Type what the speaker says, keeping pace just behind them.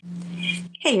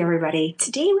Hey everybody,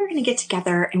 today we're going to get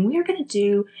together and we are going to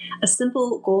do a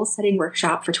simple goal setting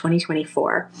workshop for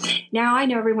 2024. Now I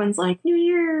know everyone's like, new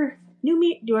year, new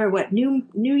me, or what, new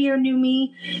year, new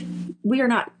me. We are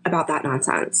not about that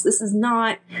nonsense. This is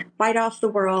not bite off the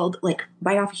world, like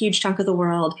bite off a huge chunk of the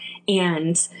world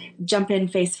and jump in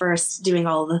face first doing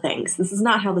all of the things. This is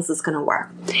not how this is going to work.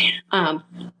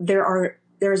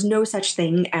 There is no such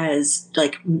thing as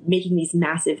like making these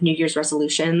massive New Year's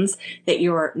resolutions that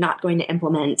you're not going to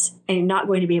implement and not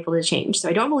going to be able to change. So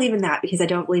I don't believe in that because I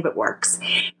don't believe it works.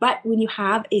 But when you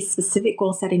have a specific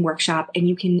goal setting workshop and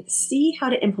you can see how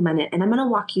to implement it, and I'm going to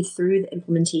walk you through the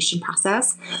implementation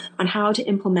process on how to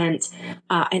implement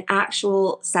an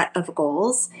actual set of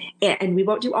goals. And we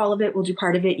won't do all of it. We'll do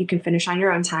part of it. You can finish on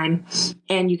your own time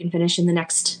and you can finish in the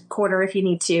next quarter if you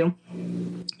need to,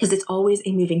 because it's always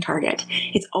a moving target.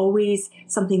 It's always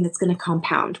something that's going to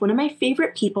compound. One of my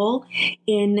favorite people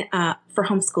for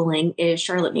homeschooling is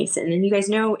Charlotte Mason. And you guys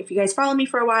know, if you guys follow me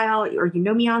for a while or you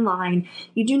know me online,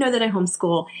 you do know that I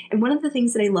homeschool. And one of the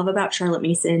things that I love about Charlotte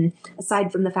Mason,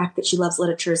 aside from the fact that she loves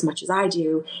literature as much as I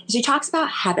do, is she talks about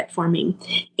habit forming.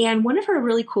 And one of her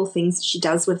really cool things that she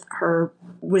does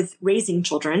with raising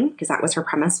children, because that was her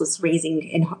premise, was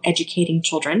raising and educating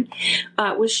children,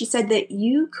 was she said that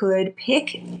you could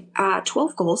pick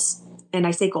 12 goals. And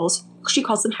I say goals, she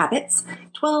calls them habits,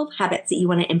 12 habits that you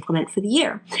want to implement for the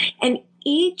year. And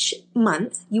each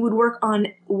month you would work on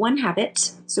one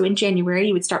habit. So in January,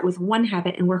 you would start with one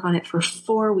habit and work on it for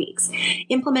 4 weeks,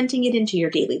 implementing it into your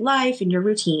daily life and your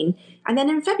routine. And then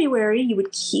in February, you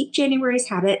would keep January's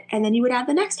habit and then you would add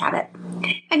the next habit.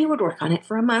 And you would work on it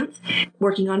for a month,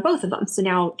 working on both of them. So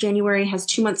now January has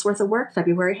 2 months worth of work,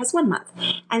 February has 1 month.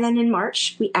 And then in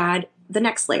March, we add the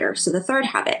next layer, so the third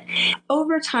habit.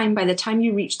 Over time, by the time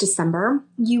you reach December,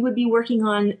 you would be working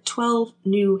on 12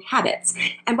 new habits.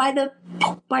 And by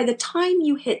the time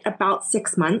you hit about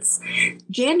 6 months,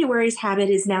 January's habit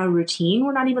is now a routine.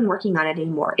 We're not even working on it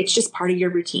anymore. It's just part of your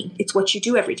routine. It's what you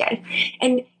do every day.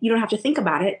 And you don't have to think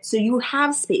about it, so you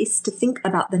have space to think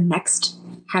about the next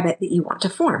habit that you want to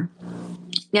form.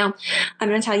 Now, I'm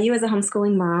going to tell you, as a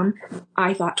homeschooling mom,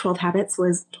 I thought 12 habits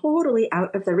was totally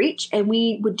out of the reach, and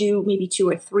we would do maybe 2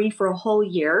 or 3 for a whole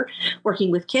year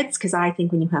working with kids, because I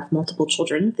think when you have multiple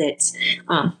children that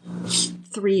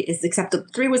 3 is acceptable.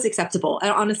 3 was acceptable.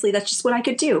 And honestly, that's just what I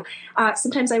could do.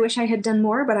 Sometimes I wish I had done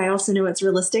more, but I also know it's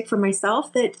realistic for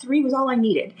myself that 3 was all I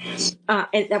needed.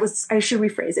 And that was, I should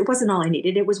rephrase, it wasn't all I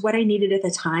needed. It was what I needed at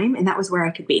the time, and that was where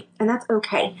I could be. And that's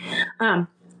okay.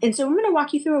 And so I'm going to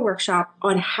walk you through a workshop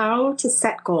on how to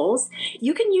set goals.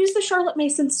 You can use the Charlotte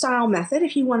Mason style method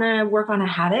if you want to work on a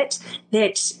habit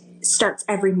that starts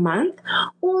every month,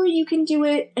 or you can do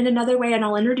it in another way, and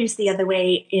I'll introduce the other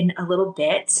way in a little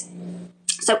bit.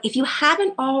 So if you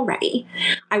haven't already,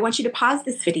 I want you to pause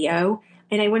this video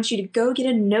and I want you to go get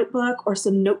a notebook or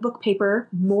some notebook paper,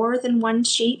 more than one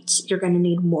sheet. You're going to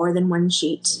need more than one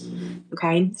sheet.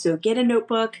 Okay, so get a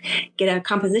notebook, get a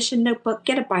composition notebook,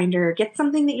 get a binder, get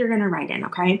something that you're going to write in,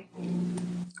 okay?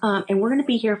 And we're going to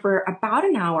be here for about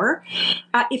an hour.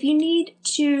 If you need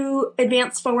to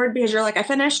advance forward because you're like, I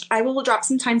finished, I will drop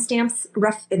some timestamps,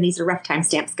 and these are rough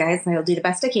timestamps, guys, and I'll do the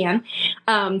best I can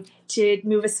to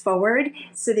move us forward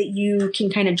so that you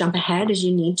can kind of jump ahead as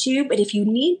you need to. But if you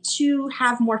need to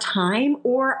have more time,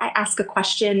 or I ask a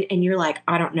question and you're like,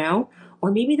 I don't know,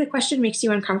 or maybe the question makes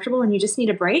you uncomfortable and you just need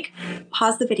a break,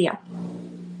 pause the video.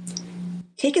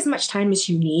 Take as much time as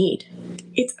you need.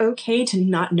 It's okay to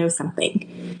not know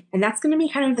something. And that's going to be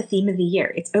kind of the theme of the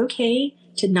year. It's okay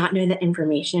to not know that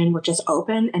information. We're just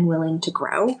open and willing to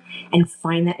grow and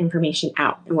find that information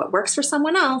out. And what works for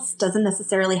someone else doesn't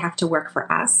necessarily have to work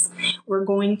for us. We're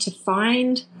going to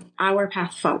find our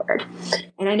path forward.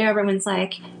 And I know everyone's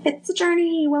like, it's a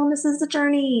journey. Wellness is a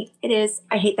journey. It is.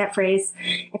 I hate that phrase.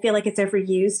 I feel like it's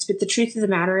overused. But the truth of the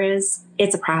matter is,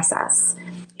 it's a process.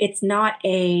 It's not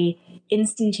a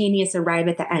instantaneous arrive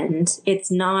at the end. It's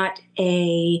not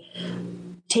a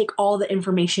take all the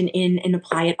information in and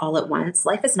apply it all at once.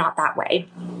 Life is not that way.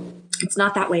 It's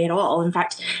not that way at all. In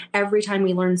fact, every time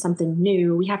we learn something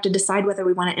new, we have to decide whether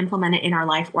we want to implement it in our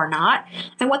life or not,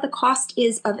 and what the cost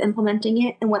is of implementing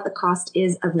it and what the cost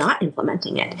is of not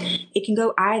implementing it. It can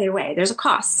go either way. There's a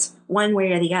cost one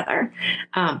way or the other.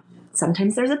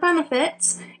 Sometimes there's a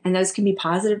benefit, and those can be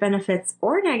positive benefits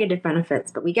or negative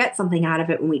benefits, but we get something out of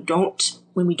it when we don't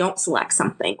when we don't select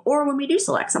something or when we do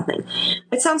select something.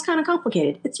 It sounds kind of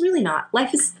complicated. It's really not.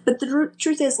 But the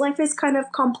truth is life is kind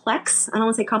of complex. I don't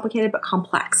want to say complicated, but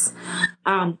complex.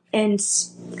 And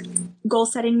goal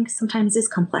setting sometimes is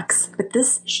complex, but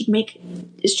this should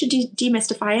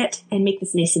demystify it and make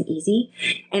this nice and easy.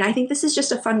 And I think this is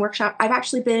just a fun workshop. I've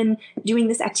actually been doing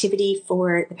this activity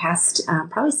for the past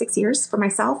probably 6 years for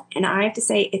myself. And I have to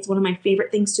say, it's one of my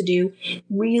favorite things to do.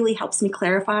 Really helps me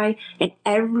clarify. And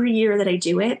every year that I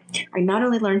do it, I not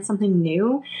only learn something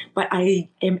new, but I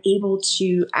am able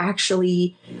to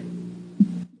actually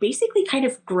basically kind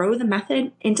of grow the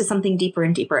method into something deeper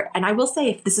and deeper. And I will say,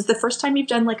 if this is the first time you've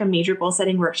done like a major goal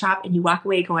setting workshop and you walk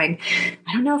away going,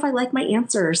 I don't know if I like my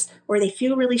answers, or they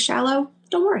feel really shallow,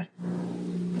 don't worry.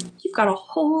 You've got a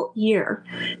whole year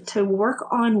to work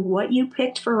on what you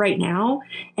picked for right now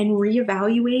and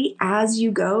reevaluate as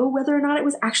you go whether or not it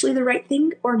was actually the right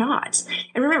thing or not.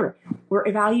 And remember, we're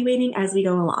evaluating as we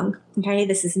go along. Okay,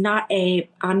 this is not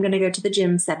I'm going to go to the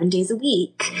gym 7 days a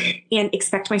week and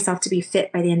expect myself to be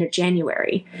fit by the end of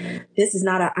January. This is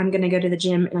not I'm going to go to the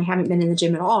gym and I haven't been in the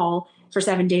gym at all for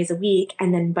 7 days a week,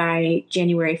 and then by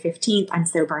January 15th, I'm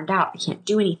so burned out, I can't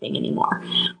do anything anymore.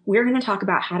 We're going to talk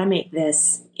about how to make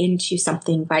this into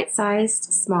something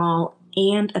bite-sized, small,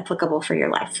 and applicable for your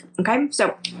life. Okay,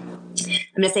 so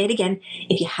I'm going to say it again.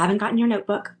 If you haven't gotten your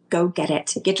notebook, go get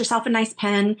it. Get yourself a nice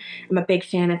pen. I'm a big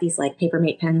fan of these like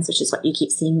Papermate pens, which is what you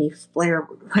keep seeing me flare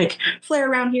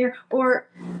around here, or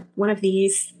one of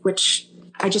these, which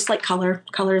I just like color.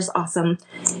 Color is awesome.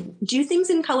 Do things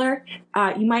in color.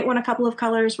 You might want a couple of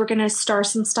colors. We're going to star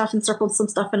some stuff and circle some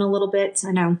stuff in a little bit.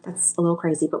 I know that's a little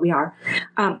crazy, but we are.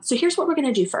 So here's what we're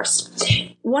going to do first.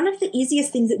 One of the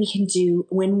easiest things that we can do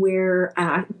when we're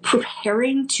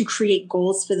preparing to create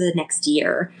goals for the next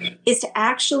year is to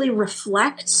actually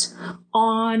reflect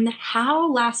on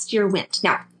how last year went.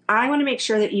 Now, I want to make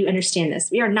sure that you understand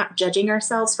this. We are not judging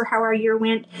ourselves for how our year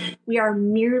went. We are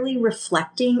merely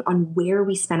reflecting on where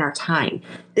we spent our time.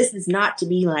 This is not to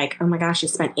be like, oh my gosh, I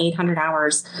spent 800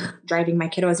 hours driving my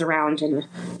kiddos around and,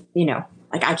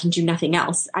 like I can do nothing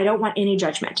else. I don't want any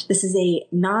judgment. This is a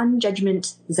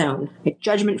non-judgment zone, a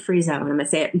judgment-free zone. I'm going to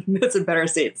say it. That's a better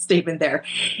statement there.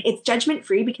 It's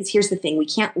judgment-free because here's the thing. We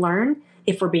can't learn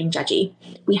if we're being judgy.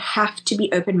 We have to be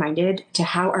open-minded to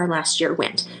how our last year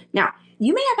went. Now,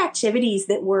 you may have activities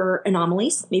that were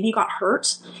anomalies. Maybe you got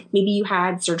hurt. Maybe you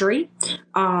had surgery.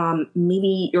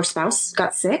 Maybe your spouse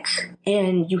got sick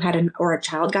and you had or a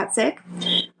child got sick.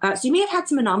 So you may have had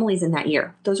some anomalies in that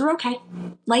year. Those are okay.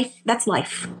 That's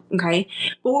life. Okay.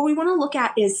 But what we want to look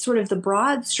at is sort of the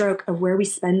broad stroke of where we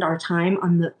spend our time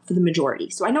for the majority.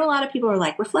 So I know a lot of people are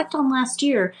like, reflect on last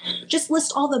year. Just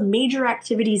list all the major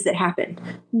activities that happened.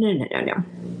 No.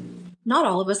 Not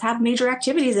all of us have major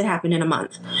activities that happen in a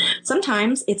month.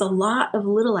 Sometimes it's a lot of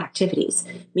little activities.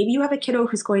 Maybe you have a kiddo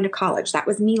who's going to college. That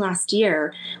was me last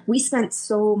year. We spent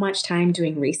so much time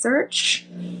doing research,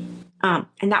 and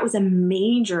that was a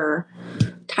major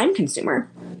time consumer.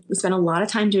 We spent a lot of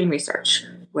time doing research.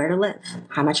 Where to live,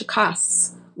 how much it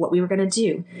costs, what we were going to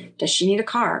do. Does she need a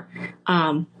car?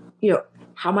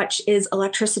 How much is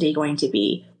electricity going to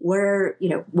be? Where,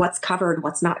 what's covered,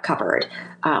 what's not covered.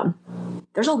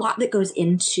 There's a lot that goes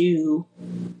into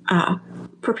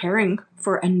preparing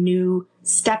for a new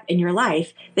step in your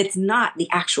life that's not the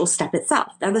actual step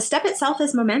itself. Now, the step itself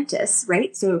is momentous,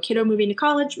 right? So kiddo moving to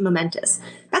college, momentous.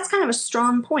 That's kind of a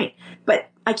strong point, but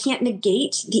I can't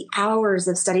negate the hours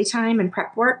of study time and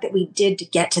prep work that we did to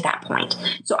get to that point.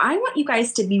 So I want you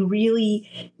guys to be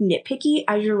really nitpicky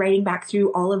as you're writing back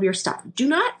through all of your stuff. Do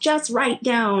not just write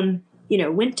down,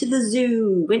 went to the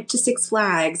zoo, went to Six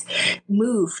Flags,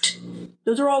 moved.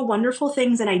 Those are all wonderful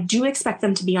things, and I do expect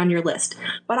them to be on your list.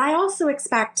 But I also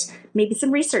expect maybe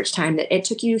some research time, that it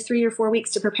took you 3 or 4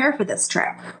 weeks to prepare for this trip.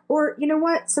 Or, you know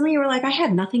what? Some of you were like, I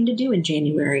had nothing to do in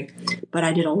January, but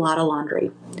I did a lot of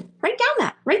laundry. Write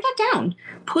that down.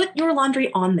 Put your laundry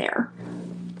on there.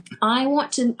 I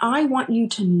want you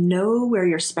to know where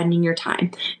you're spending your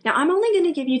time. Now, I'm only going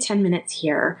to give you 10 minutes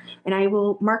here, and I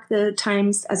will mark the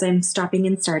times as I'm stopping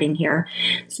and starting here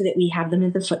so that we have them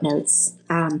in the footnotes.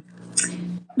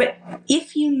 But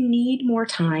if you need more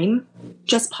time,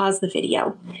 just pause the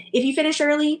video. If you finish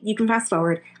early, you can fast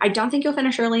forward. I don't think you'll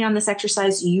finish early on this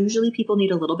exercise. Usually people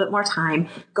need a little bit more time.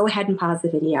 Go ahead and pause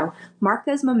the video. Mark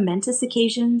those momentous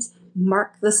occasions.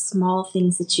 mark the small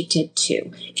things that you did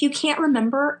too. If you can't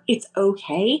remember, it's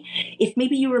okay. If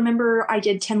maybe you remember I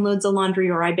did 10 loads of laundry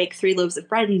or I baked 3 loaves of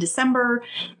bread in December,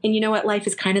 and you know what, life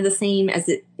is kind of the same as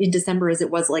it in December as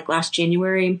it was like last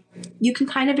January, you can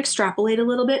kind of extrapolate a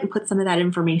little bit and put some of that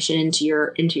information into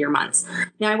your months.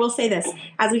 Now, I will say this,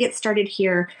 as we get started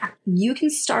here, you can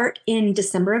start in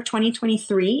December of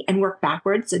 2023 and work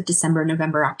backwards of December,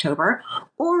 November, October,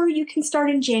 or you can start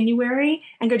in January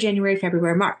and go January,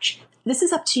 February, March. This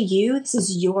is up to you. This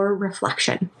is your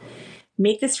reflection.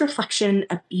 Make this reflection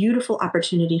a beautiful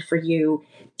opportunity for you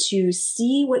to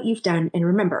see what you've done. And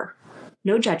remember,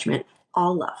 no judgment,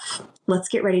 all love. Let's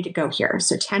get ready to go here.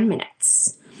 So 10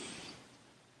 minutes.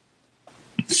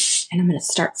 And I'm going to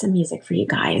start some music for you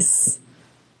guys.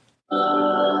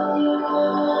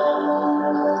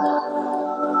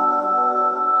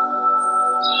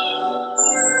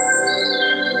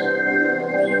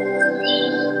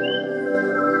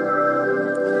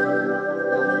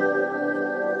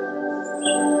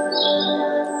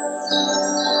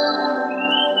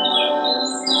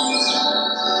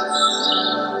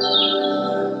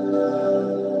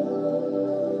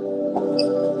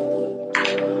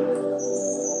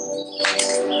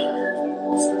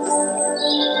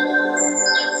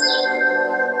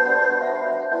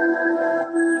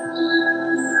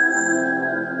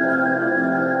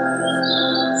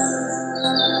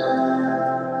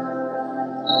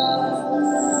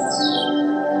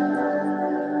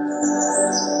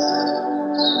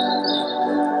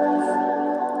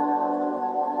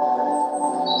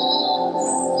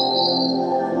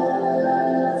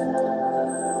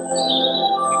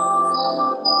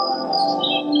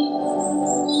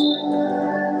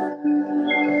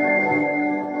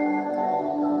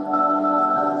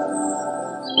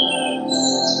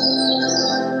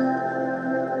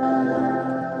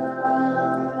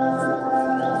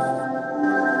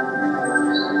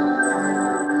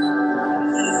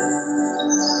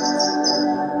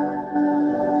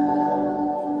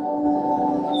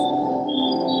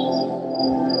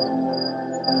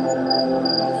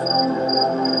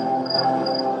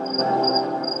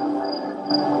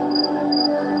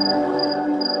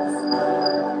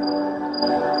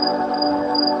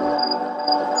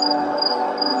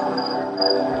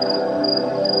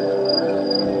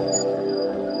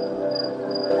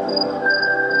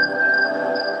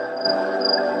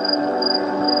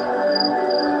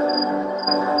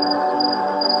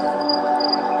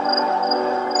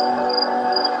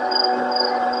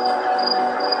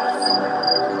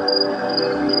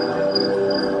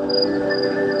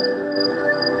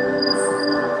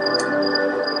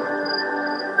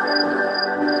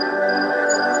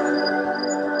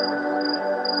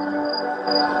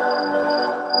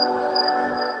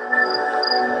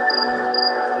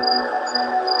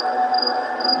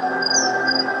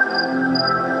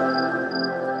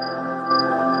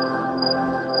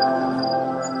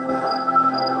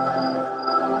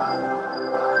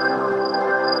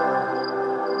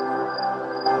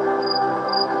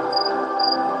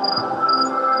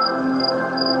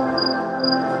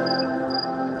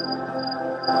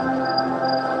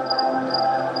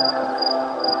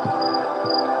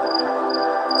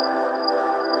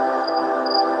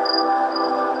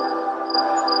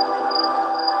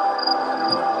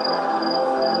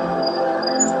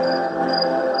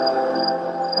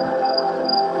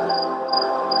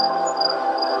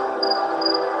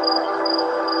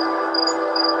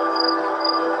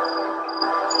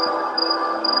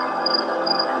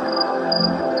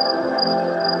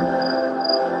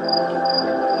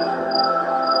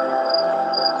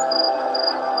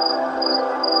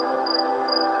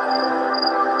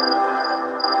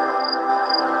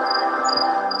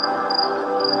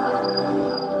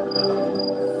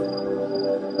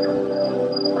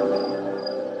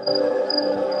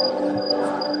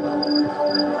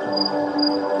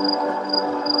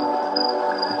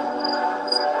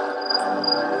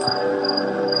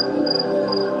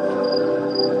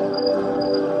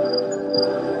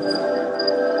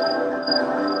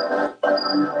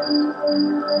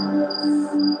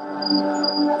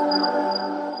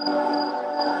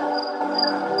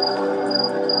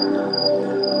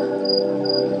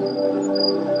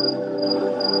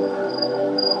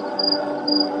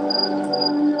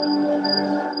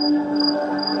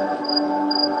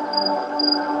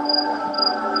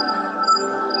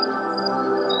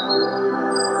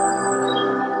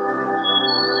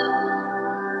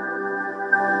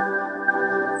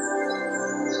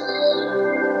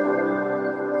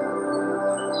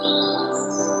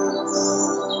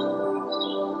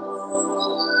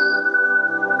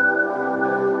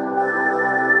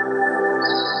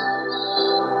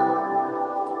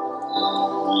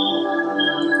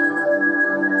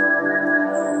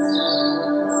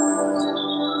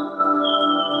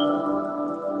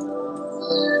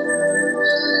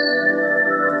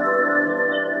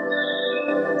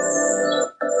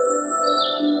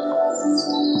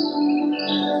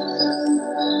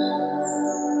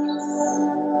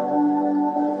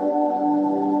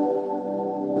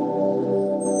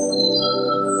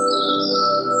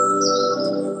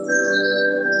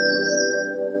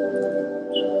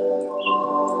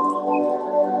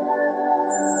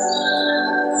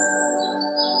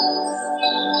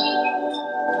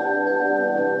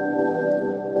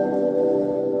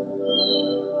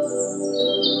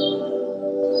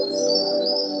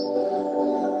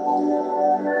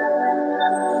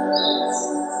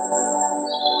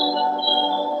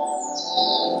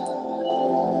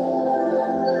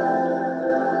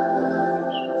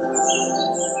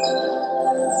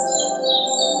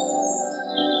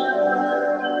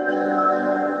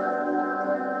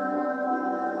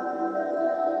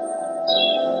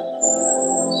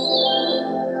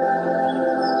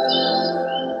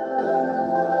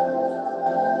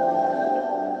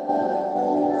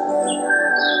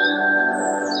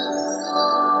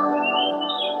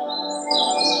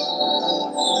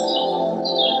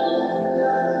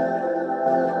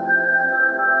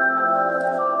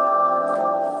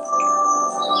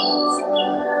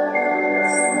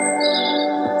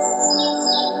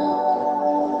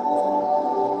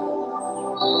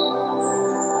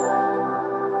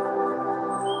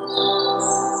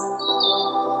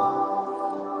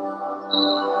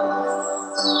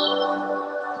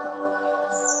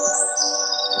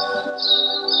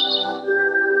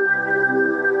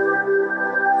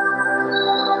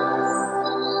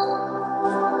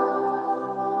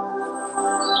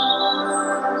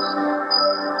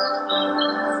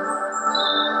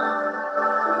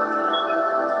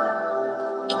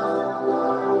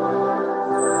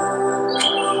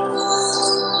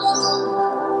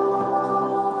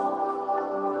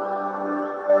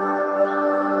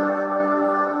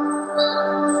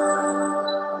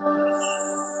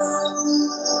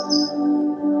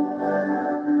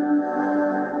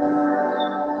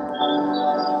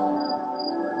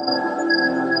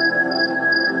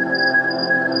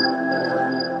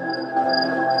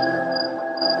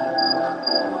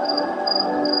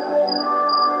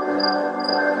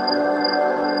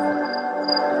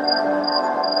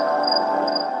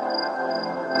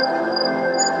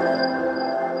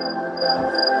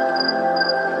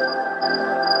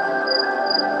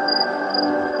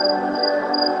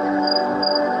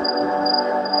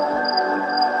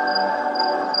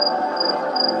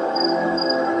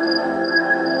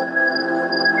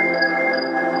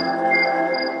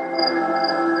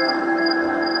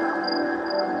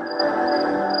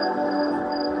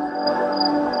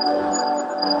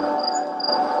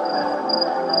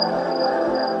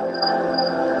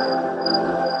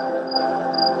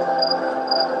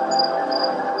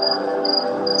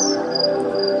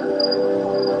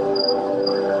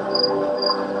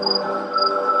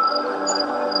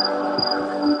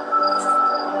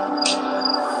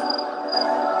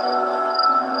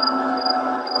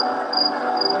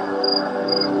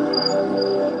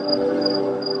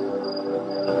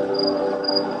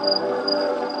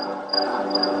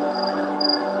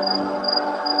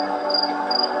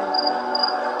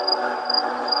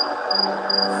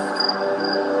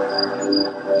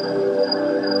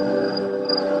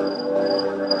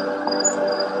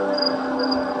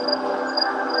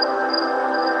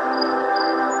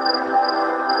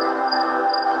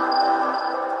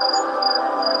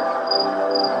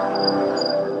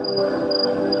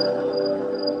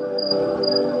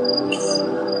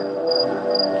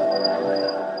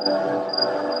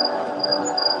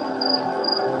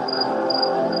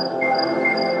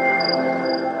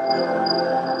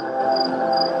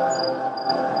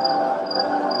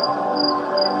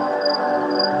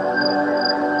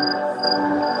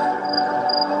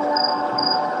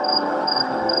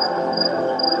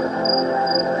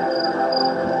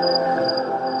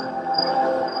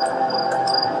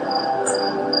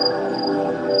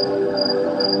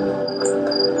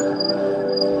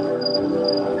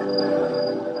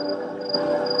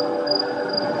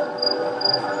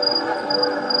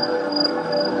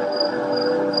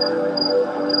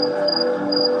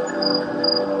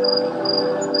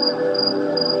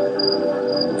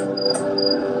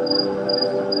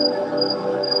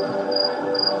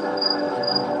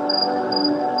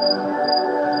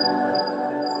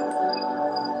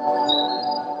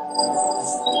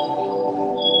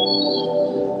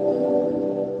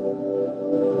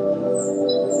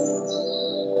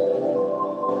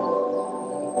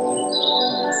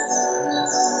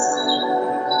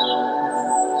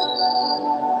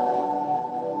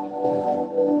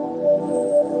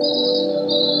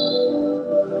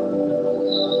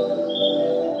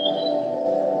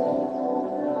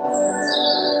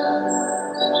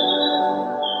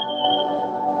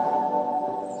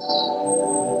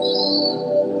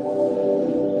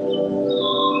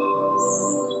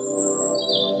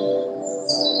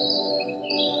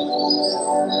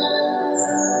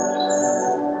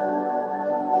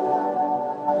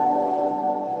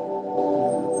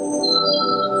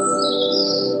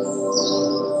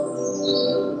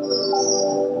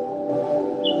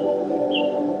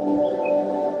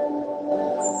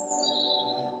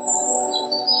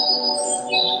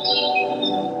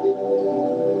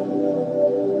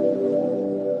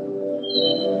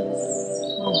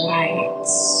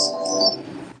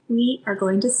 are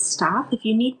going to stop. If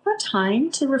you need more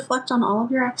time to reflect on all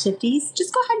of your activities,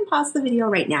 just go ahead and pause the video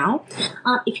right now.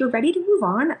 If you're ready to move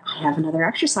on, I have another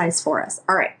exercise for us.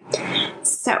 All right.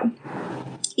 So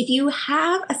if you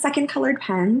have a second colored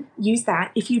pen, use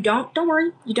that. If you don't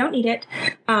worry, you don't need it.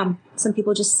 Some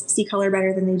people just see color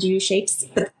better than they do shapes.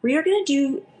 But we are going to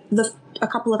do a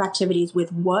couple of activities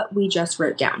with what we just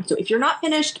wrote down. So if you're not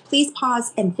finished, please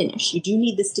pause and finish. You do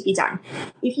need this to be done.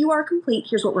 If you are complete,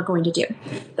 here's what we're going to do.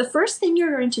 The first thing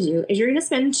you're going to do is you're going to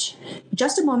spend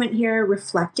just a moment here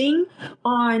reflecting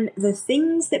on the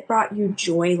things that brought you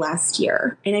joy last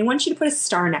year. And I want you to put a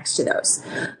star next to those.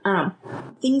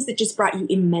 Things that just brought you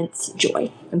immense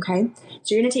joy. Okay.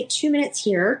 So you're going to take 2 minutes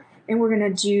here and we're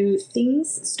going to do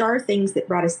star things that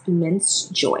brought us immense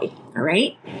joy. All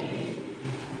right.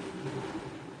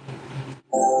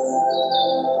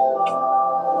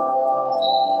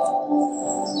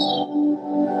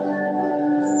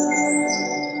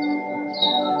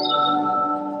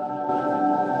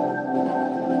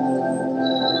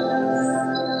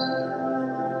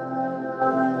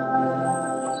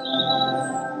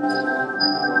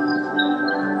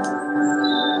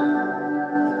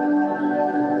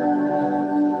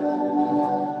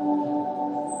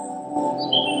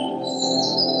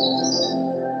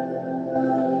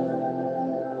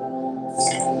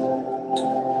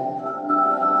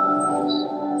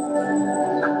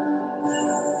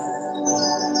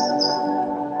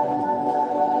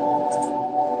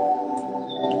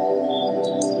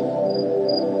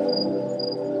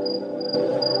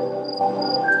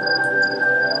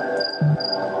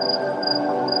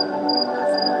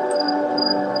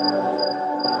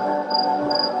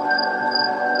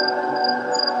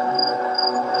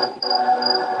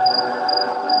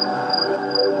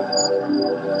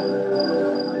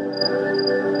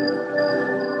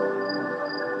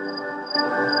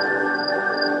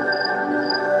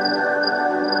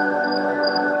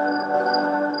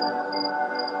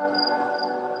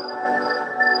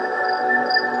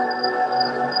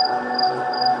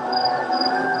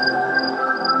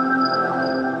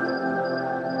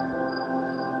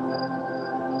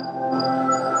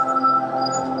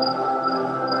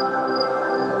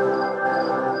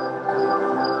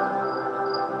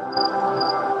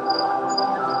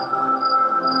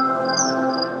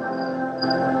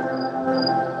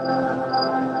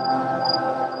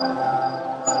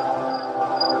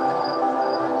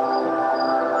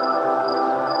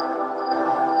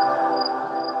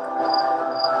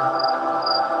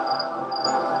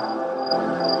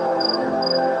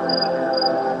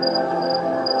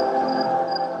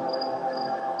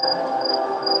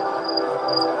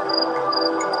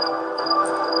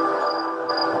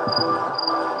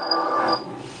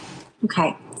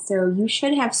 Okay, so you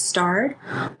should have starred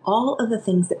all of the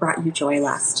things that brought you joy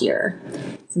last year.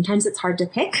 Sometimes it's hard to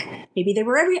pick. Maybe they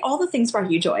were all the things brought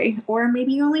you joy, or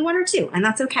maybe only one or two, and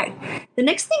that's okay. The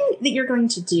next thing that you're going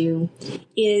to do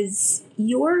is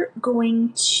you're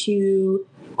going to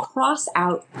cross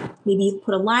out, maybe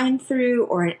put a line through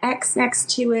or an X next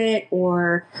to it,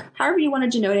 or however you want to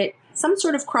denote it, some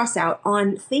sort of cross out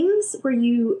on things where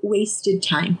you wasted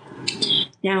time.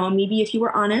 Now, maybe if you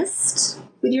were honest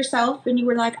with yourself and you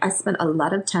were like, I spent a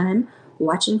lot of time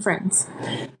watching Friends.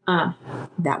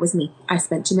 That was me. I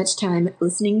spent too much time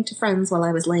listening to Friends while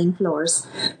I was laying floors.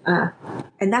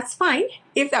 And that's fine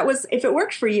if it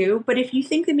worked for you. But if you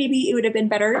think that maybe it would have been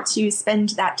better to spend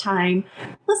that time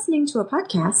listening to a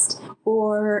podcast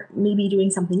or maybe doing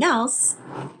something else,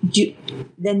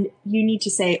 then you need to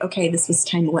say, okay, this was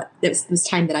time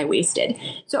that I wasted.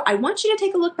 So I want you to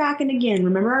take a look back. And again,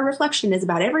 remember, our reflection is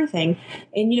about everything.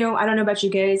 And, I don't know about you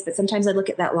guys, but sometimes I look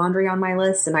at that laundry on my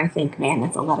list and I think, man,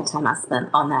 that's a lot of time I spent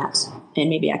on that. And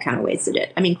maybe I kind of wasted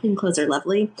it. I mean, clean clothes are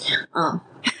lovely.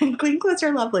 Clean clothes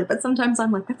are lovely, but sometimes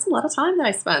I'm like, that's a lot of time that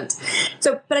I spent.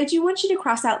 But I do want you to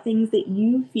cross out things that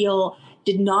you feel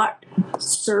did not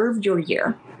serve your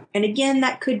year. And again,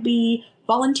 that could be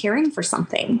volunteering for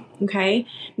something. Okay.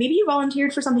 Maybe you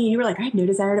volunteered for something and you were like, I had no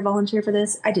desire to volunteer for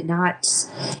this. I did not.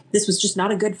 This was just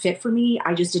not a good fit for me.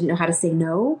 I just didn't know how to say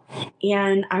no.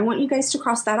 And I want you guys to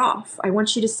cross that off. I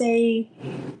want you to say,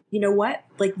 you know what?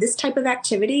 Like, this type of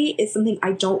activity is something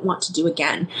I don't want to do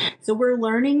again. So we're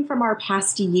learning from our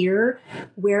past year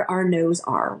where our no's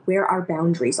are, where our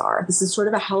boundaries are. This is sort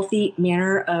of a healthy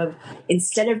manner of,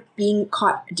 instead of being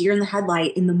caught deer in the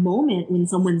headlight in the moment when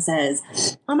someone says,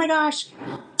 oh my gosh,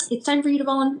 it's time for you to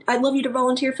volunteer. I'd love you to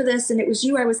volunteer for this. And it was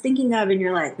you I was thinking of. And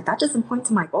you're like, but that doesn't point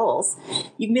to my goals.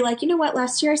 You can be like, you know what?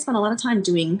 Last year I spent a lot of time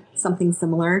doing something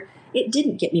similar. It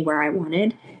didn't get me where I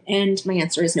wanted. And my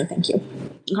answer is no, thank you.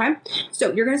 Okay.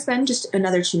 So you're going to spend just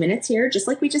another 2 minutes here, just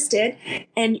like we just did.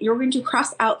 And you're going to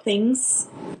cross out things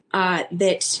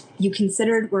that you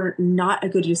considered were not a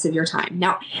good use of your time.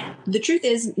 Now, the truth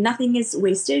is nothing is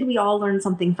wasted. We all learn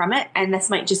something from it. And this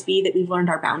might just be that we've learned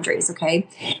our boundaries. Okay.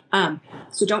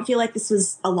 So don't feel like this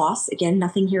was a loss. Again,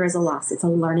 nothing here is a loss. It's a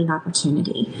learning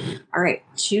opportunity. All right.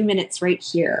 2 minutes right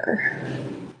here.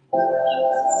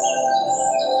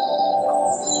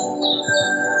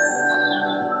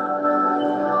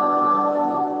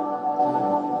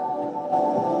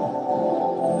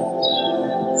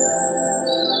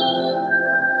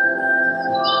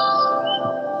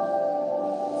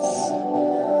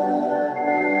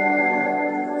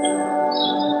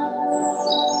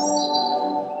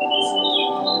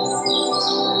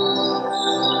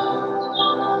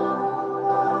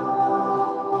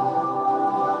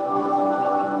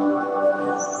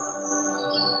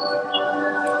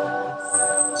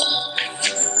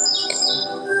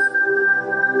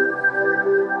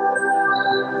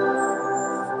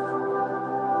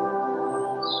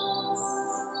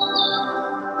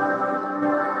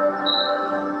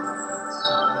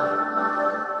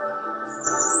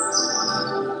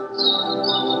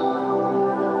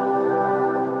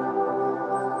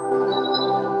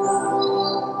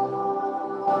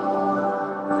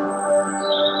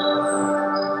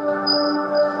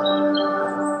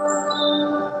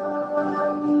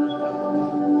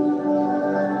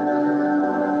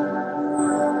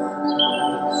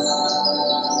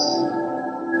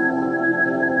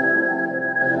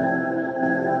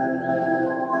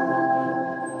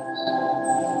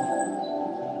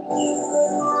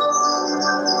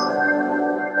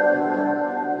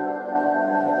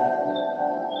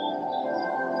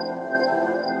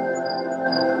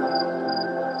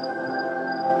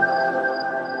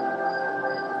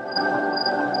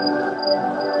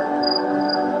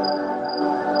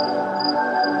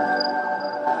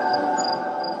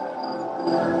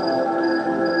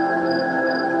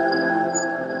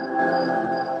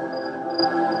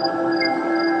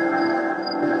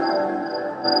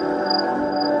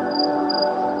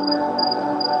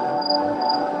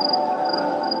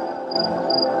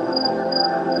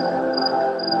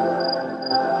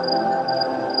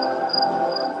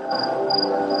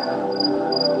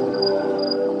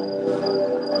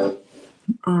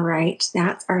 All right,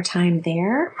 that's our time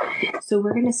there. So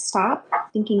we're going to stop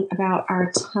thinking about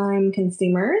our time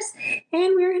consumers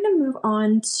and we're going to move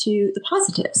on to the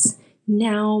positives.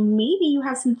 Now, maybe you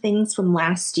have some things from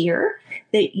last year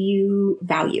that you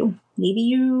value. Maybe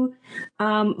you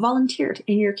volunteered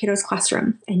in your kiddo's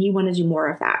classroom and you want to do more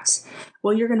of that.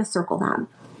 Well, you're going to circle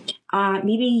that.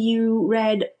 Maybe you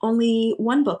read only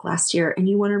one book last year and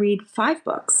you want to read 5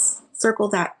 books. Circle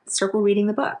that. Circle reading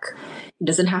the book. It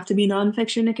doesn't have to be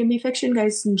nonfiction. It can be fiction,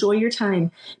 guys. Enjoy your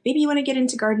time. Maybe you want to get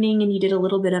into gardening and you did a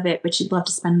little bit of it, but you'd love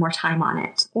to spend more time on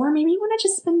it. Or maybe you want to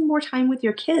just spend more time with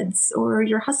your kids or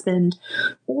your husband.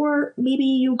 Or maybe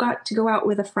you got to go out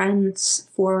with a friend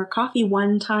for coffee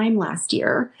one time last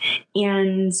year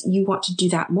and you want to do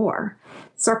that more.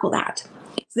 Circle that.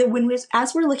 So that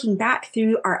as we're looking back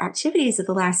through our activities of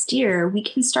the last year, we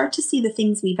can start to see the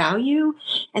things we value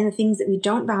and the things that we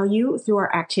don't value through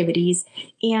our activities.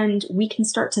 And we can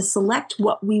start to select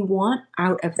what we want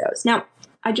out of those. Now,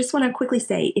 I just want to quickly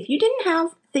say, if you didn't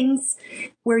have things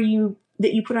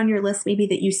that you put on your list, maybe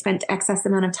that you spent excess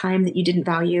amount of time that you didn't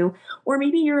value, or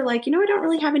maybe you're like, I don't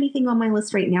really have anything on my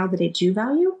list right now that I do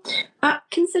value,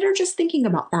 consider just thinking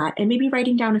about that and maybe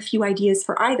writing down a few ideas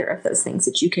for either of those things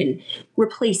that you can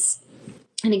replace.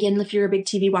 And again, if you're a big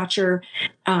TV watcher,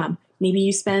 maybe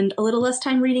you spend a little less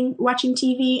time watching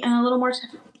TV and a little more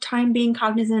time being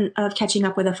cognizant of catching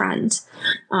up with a friend.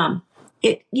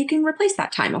 You can replace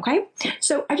that time, okay?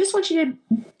 So I just want you to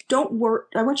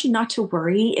I want you not to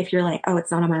worry if you're like, oh, it's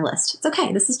not on my list. It's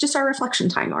okay. This is just our reflection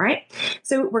time, all right?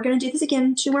 So we're going to do this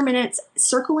again, 2 more minutes,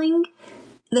 circling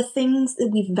the things that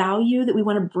we value that we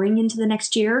want to bring into the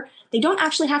next year. They don't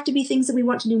actually have to be things that we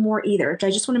want to do more either. I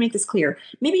just want to make this clear.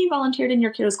 Maybe you volunteered in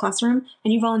your kiddo's classroom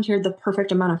and you volunteered the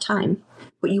perfect amount of time,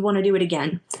 but you want to do it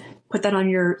again. Put that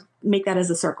make that as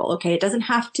a circle, okay? It doesn't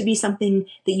have to be something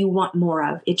that you want more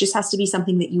of. It just has to be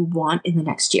something that you want in the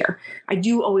next year. I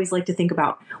do always like to think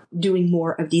about doing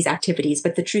more of these activities,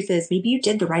 but the truth is maybe you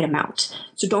did the right amount.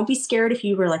 So don't be scared if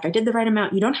you were like, I did the right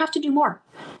amount. You don't have to do more.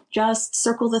 Just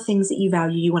circle the things that you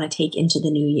value you want to take into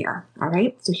the new year, all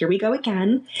right? So here we go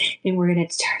again, and we're going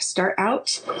to start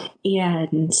out,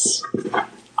 and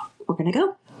we're going to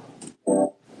go.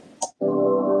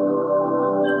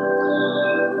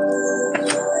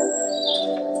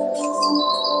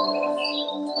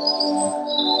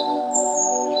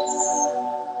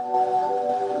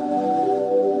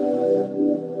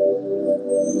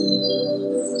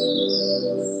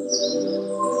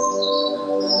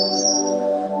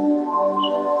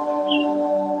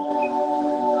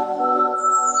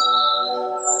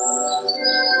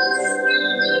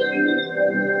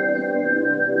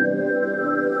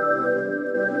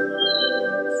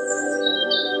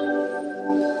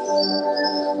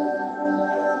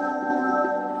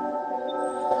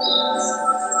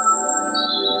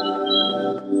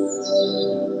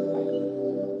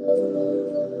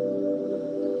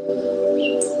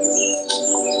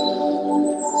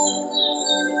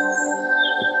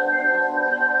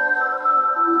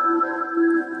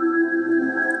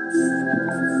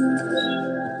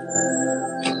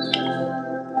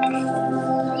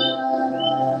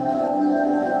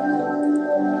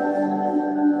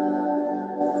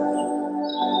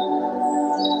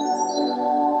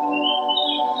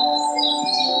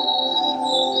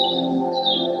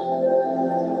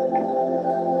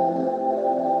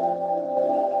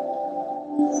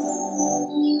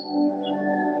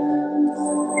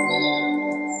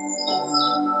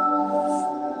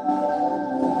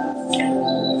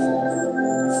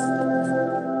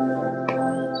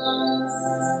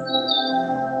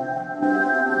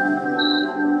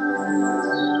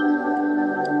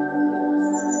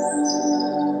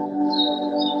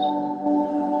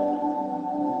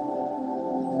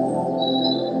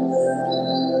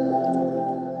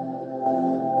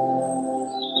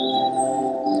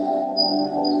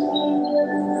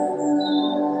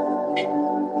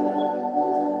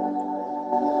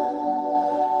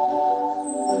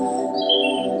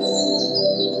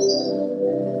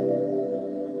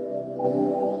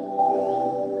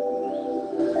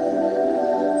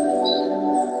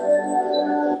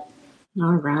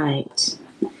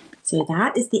 So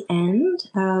that is the end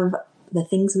of the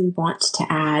things we want to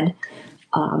add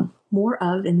more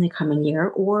of in the coming year,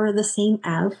 or the same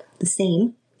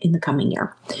in the coming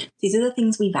year. These are the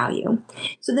things we value.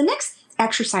 So the next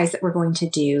exercise that we're going to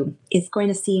do is going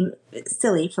to seem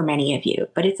silly for many of you,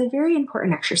 but it's a very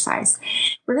important exercise.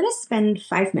 We're going to spend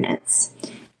 5 minutes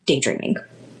daydreaming.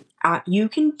 You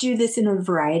can do this in a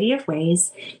variety of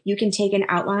ways. You can take an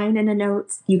outline and a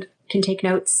notes. You can take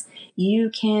notes. You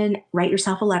can write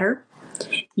yourself a letter.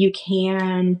 You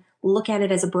can look at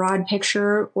it as a broad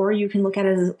picture, or you can look at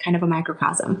it as kind of a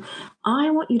microcosm. I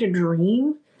want you to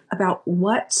dream about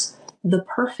what the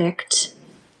perfect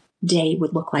day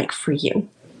would look like for you.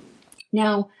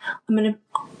 Now, I'm going to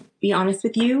be honest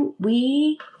with you.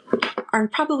 We are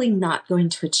probably not going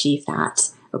to achieve that,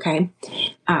 okay?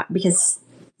 Because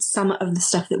some of the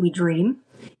stuff that we dream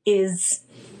is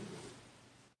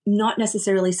not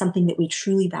necessarily something that we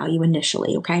truly value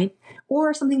initially, okay?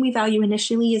 Or something we value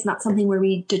initially is not something where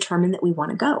we determine that we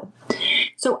want to go.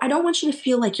 So I don't want you to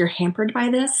feel like you're hampered by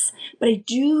this, but I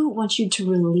do want you to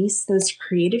release those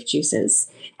creative juices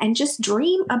and just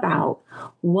dream about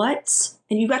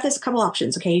and you've got this couple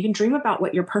options, okay? You can dream about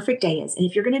what your perfect day is. And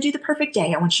if you're going to do the perfect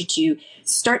day, I want you to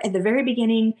start at the very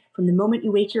beginning, from the moment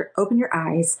you open your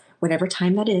eyes, whatever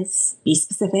time that is, be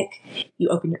specific. You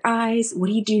open your eyes. What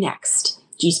do you do next?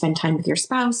 Do you spend time with your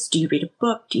spouse? Do you read a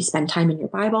book? Do you spend time in your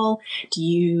Bible? Do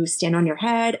you stand on your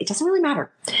head? It doesn't really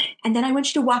matter. And then I want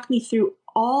you to walk me through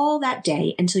all that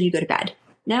day until you go to bed.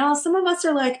 Now, some of us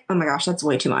are like, oh my gosh, that's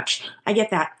way too much. I get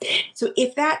that. So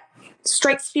if that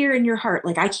strikes fear in your heart,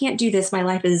 like, I can't do this, my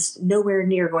life is nowhere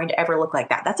near going to ever look like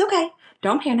that, that's okay.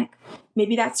 Don't panic.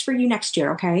 Maybe that's for you next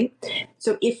year, okay?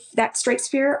 So if that strikes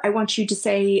fear, I want you to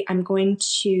say, I'm going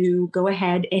to go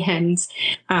ahead and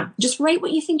just write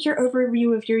what you think your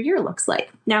overview of your year looks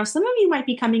like. Now, some of you might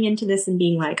be coming into this and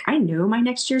being like, I know my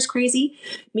next year's crazy.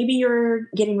 Maybe you're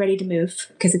getting ready to move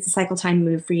because it's a cycle time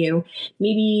move for you.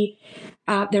 Maybe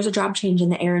there's a job change in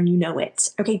the air and you know it.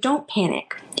 Okay, don't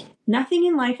panic. Nothing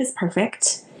in life is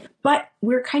perfect. But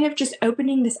we're kind of just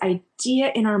opening this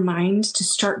idea in our mind to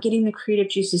start getting the creative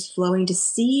juices flowing to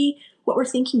see what we're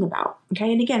thinking about.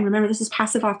 Okay. And again, remember, this is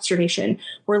passive observation.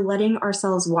 We're letting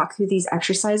ourselves walk through these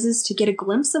exercises to get a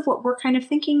glimpse of what we're kind of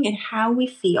thinking and how we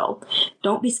feel.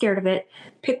 Don't be scared of it.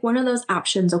 Pick one of those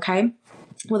options. Okay.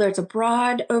 Whether it's a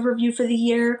broad overview for the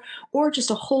year or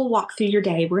just a whole walk through your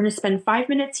day. We're going to spend 5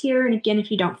 minutes here. And again, if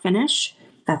you don't finish,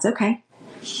 that's okay.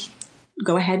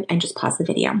 Go ahead and just pause the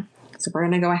video. So we're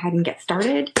going to go ahead and get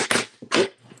started.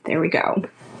 There we go.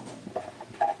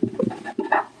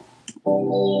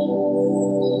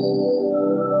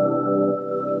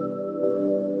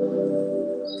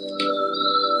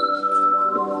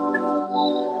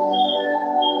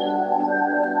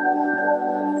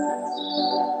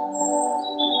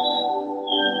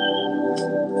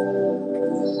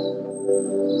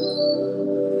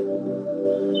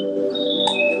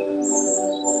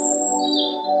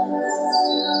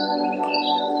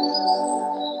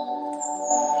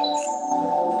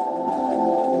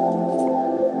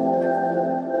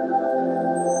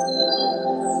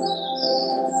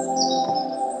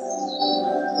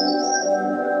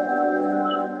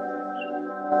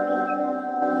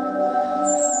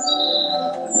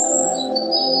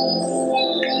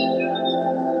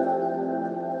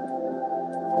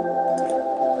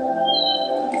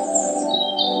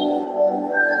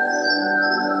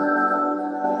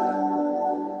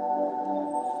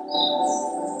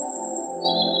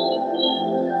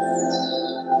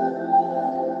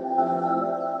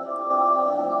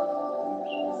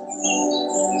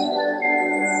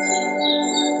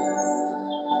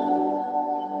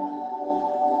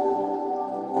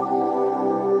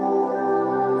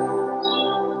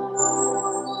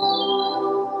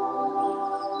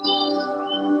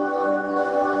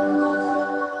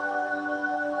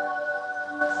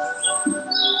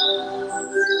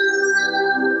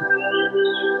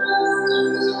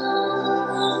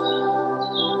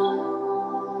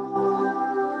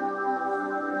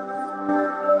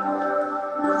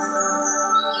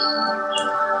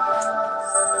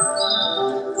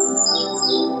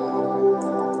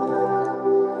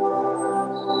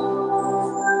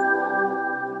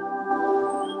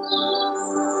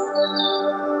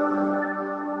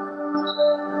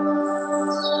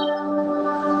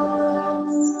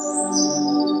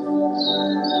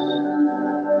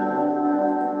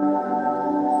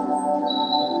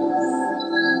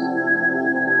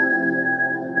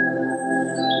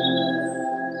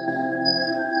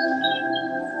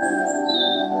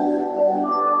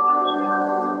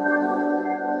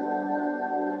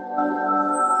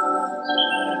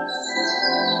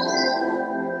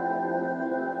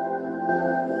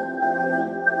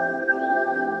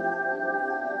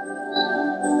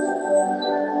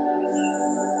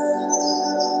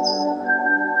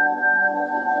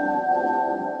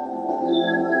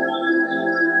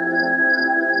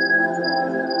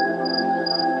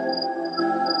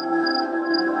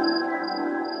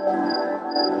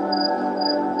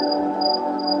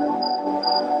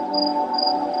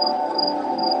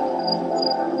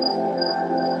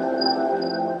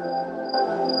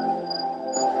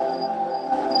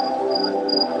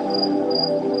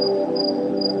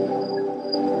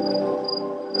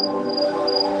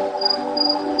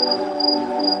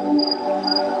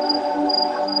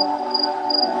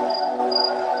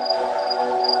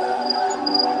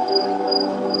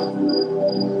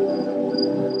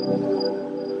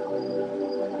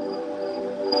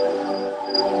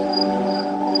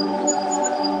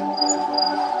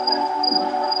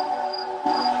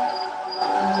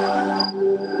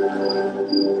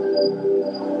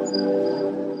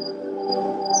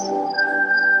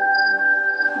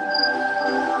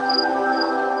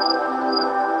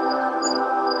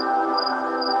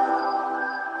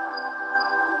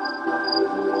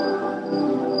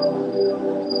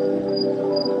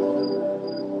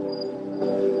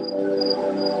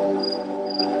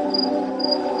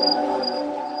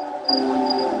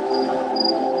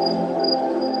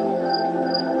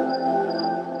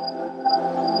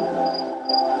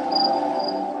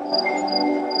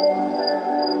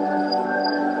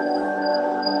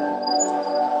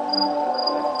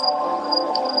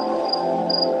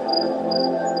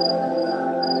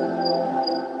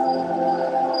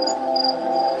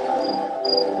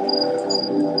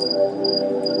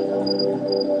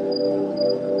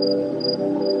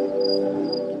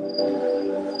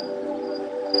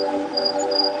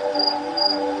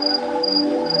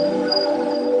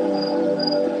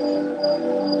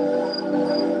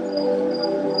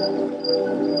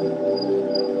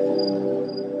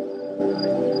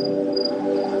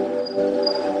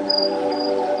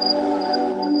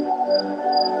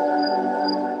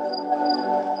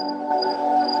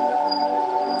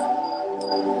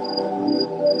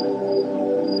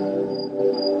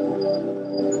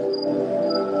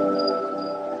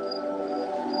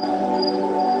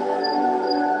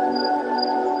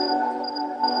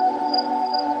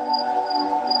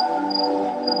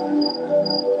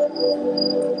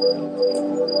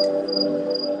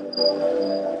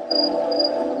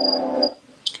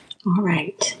 All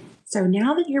right. So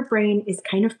now that your brain is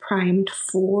kind of primed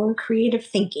for creative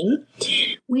thinking,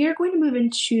 we are going to move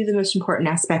into the most important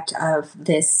aspect of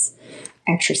this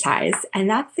exercise, and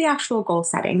that's the actual goal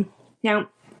setting. Now,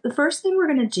 the first thing we're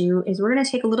going to do is we're going to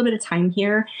take a little bit of time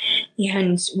here,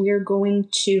 and we're going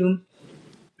to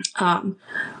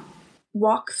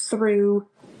walk through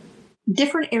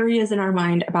different areas in our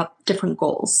mind about different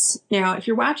goals. Now, if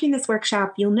you're watching this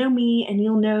workshop, you'll know me and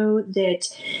you'll know that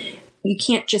you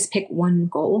can't just pick one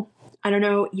goal. I don't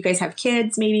know, you guys have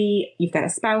kids, maybe you've got a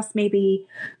spouse, maybe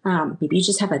you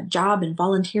just have a job and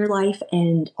volunteer life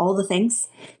and all the things.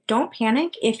 Don't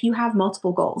panic if you have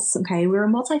multiple goals, okay? We're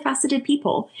multifaceted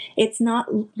people.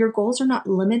 Your goals are not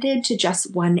limited to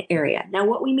just one area. Now,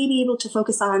 what we may be able to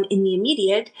focus on in the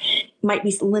immediate might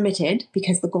be limited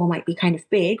because the goal might be kind of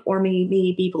big, or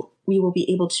maybe we will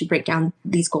be able to break down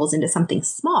these goals into something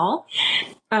small.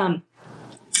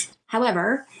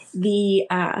 However,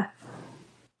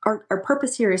 our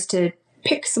purpose here is to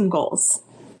pick some goals.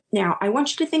 Now, I want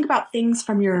you to think about things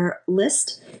from your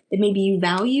list that maybe you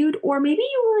valued, or maybe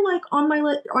you were like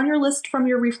on your list from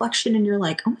your reflection and you're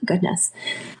like, oh my goodness,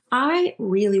 I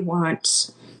really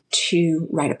want to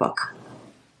write a book.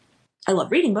 I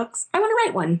love reading books. I want to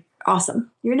write one.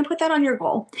 Awesome. You're going to put that on your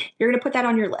goal. You're going to put that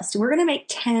on your list. And we're going to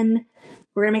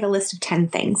make a list of 10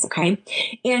 things, okay?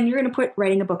 And you're going to put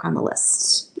writing a book on the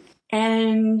list.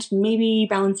 And maybe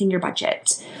balancing your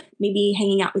budget, maybe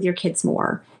hanging out with your kids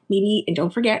more, maybe, and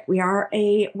don't forget, we are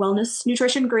a wellness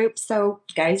nutrition group. So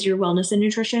guys, your wellness and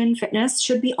nutrition fitness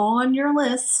should be on your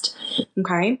list.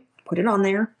 Okay. Put it on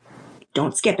there.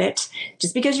 Don't skip it.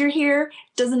 Just because you're here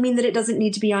doesn't mean that it doesn't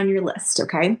need to be on your list.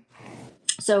 Okay.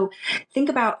 So think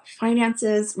about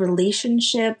finances,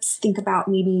 relationships, think about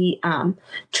maybe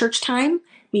church time.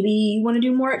 Maybe you want to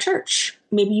do more at church.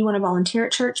 Maybe you want to volunteer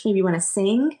at church. Maybe you want to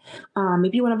sing.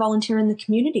 Maybe you want to volunteer in the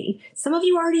community. Some of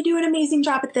you already do an amazing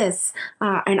job at this.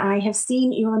 And I have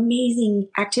seen your amazing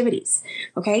activities.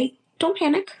 Okay. Don't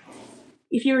panic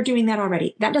if you're doing that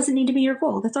already. That doesn't need to be your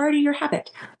goal. That's already your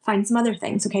habit. Find some other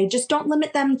things. Okay. Just don't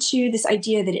limit them to this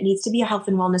idea that it needs to be a health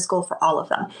and wellness goal for all of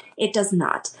them. It does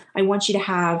not. I want you to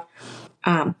have,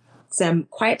 some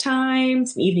quiet time,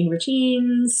 some evening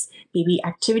routines, maybe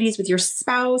activities with your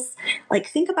spouse. Like,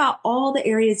 think about all the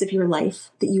areas of your life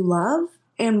that you love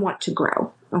and want to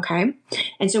grow. Okay.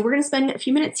 And so we're going to spend a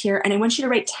few minutes here, and I want you to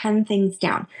write 10 things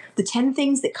down. The 10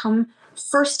 things that come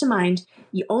first to mind.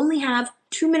 You only have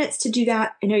 2 minutes to do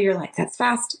that. I know you're like, that's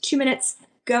fast. 2 minutes.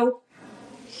 Go.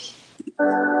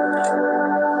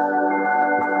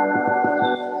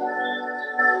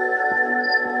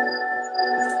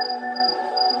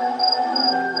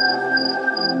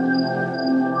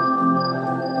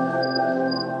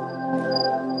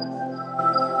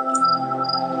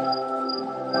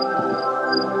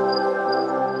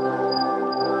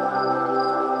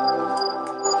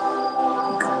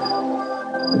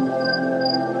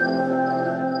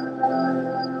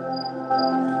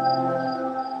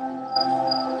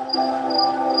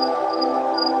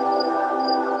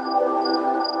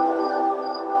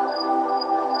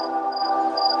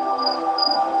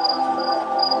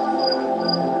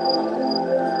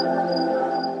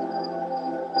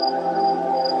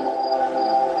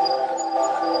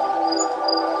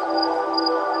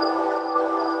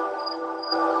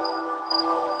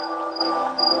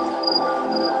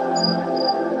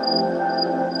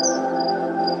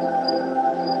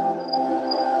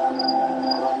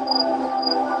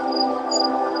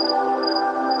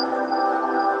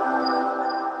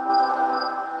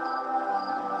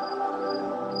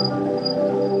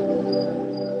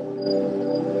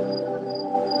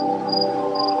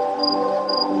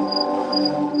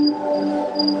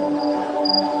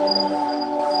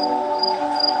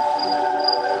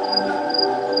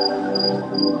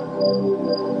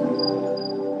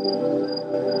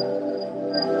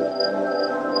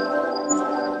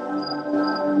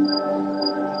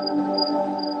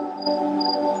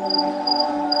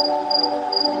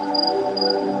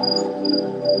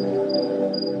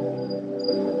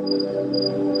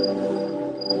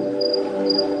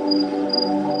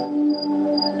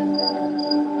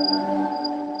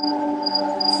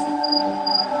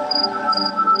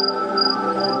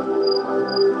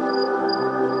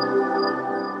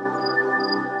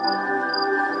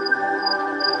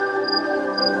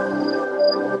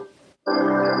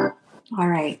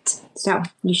 So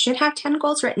you should have 10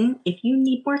 goals written. If you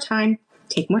need more time,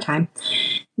 take more time.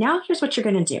 Now, here's what you're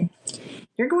going to do.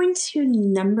 You're going to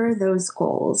number those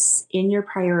goals in your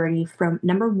priority from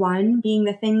number 1 being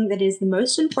the thing that is the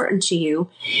most important to you.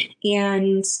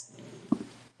 And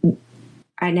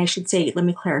I should say, let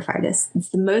me clarify this. It's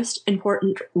the most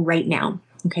important right now.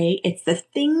 Okay. It's the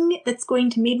thing that's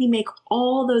going to maybe make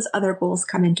all those other goals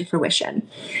come into fruition.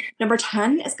 Number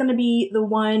 10 is going to be the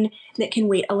one that can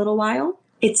wait a little while.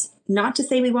 It's not to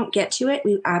say we won't get to it.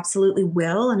 We absolutely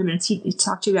will. And I'm going to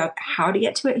talk to you about how to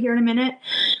get to it here in a minute.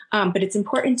 But it's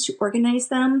important to organize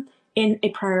them in a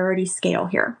priority scale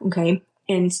here. Okay.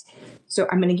 And so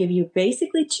I'm going to give you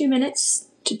basically 2 minutes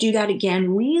to do that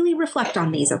again. Really reflect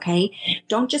on these. Okay.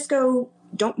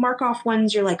 Don't mark off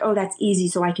ones you're like, oh, that's easy,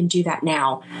 so I can do that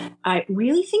now.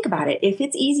 Really think about it. If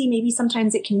it's easy, maybe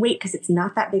sometimes it can wait because it's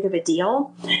not that big of a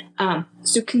deal.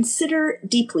 So consider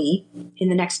deeply in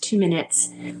the next 2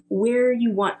 minutes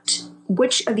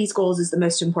which of these goals is the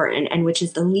most important and which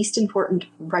is the least important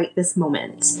right this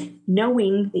moment,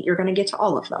 knowing that you're going to get to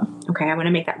all of them. Okay, I want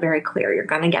to make that very clear. You're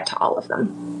going to get to all of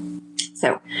them.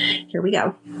 So here we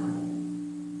go.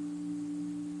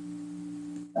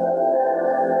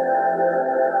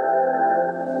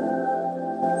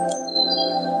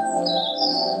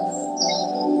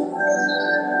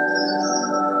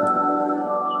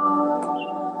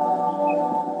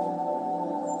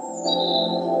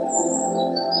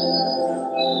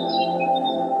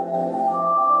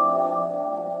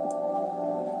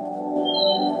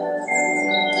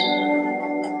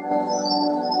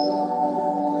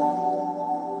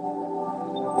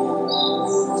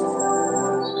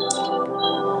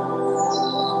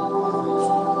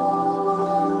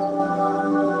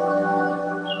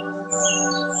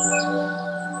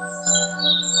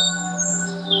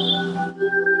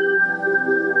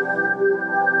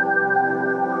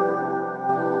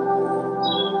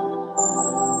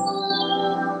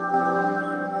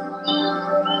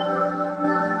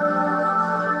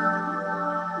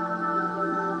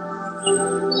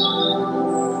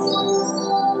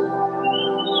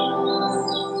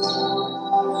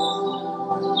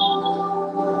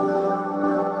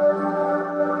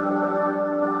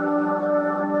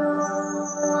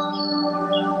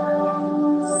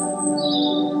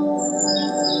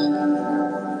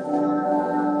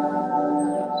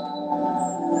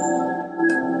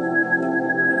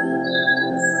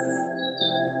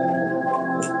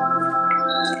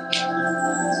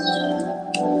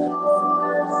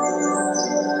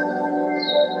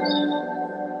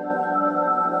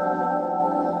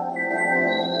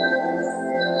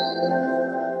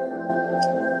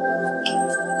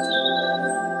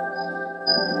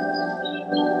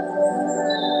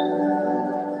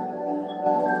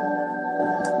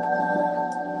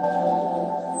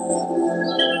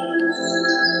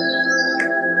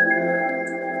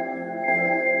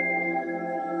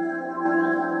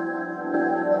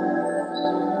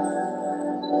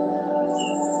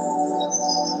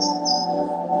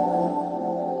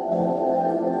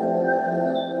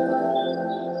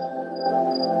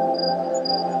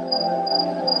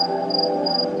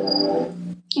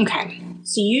 Okay,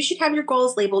 so you should have your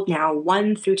goals labeled now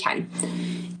 1 through 10.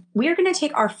 We are going to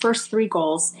take our first 3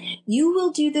 goals. You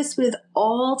will do this with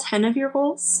all 10 of your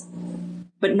goals,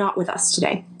 but not with us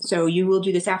today. So you will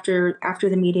do this after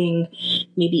the meeting,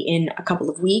 maybe in a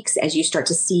couple of weeks, as you start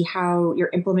to see how your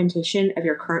implementation of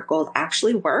your current goals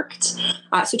actually worked.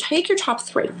 So take your top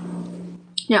 3.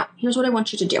 Now, here's what I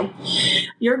want you to do.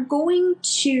 You're going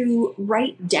to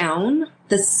write down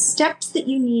the steps that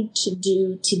you need to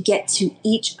do to get to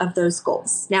each of those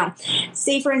goals. Now,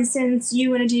 say for instance, you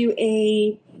want to do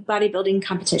a bodybuilding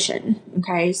competition.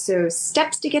 Okay, so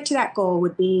steps to get to that goal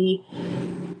would be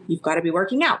you've got to be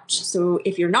working out. So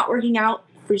if you're not working out,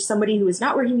 for somebody who is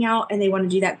not working out and they want to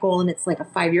do that goal and it's like a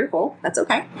 5-year goal, that's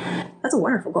okay. That's a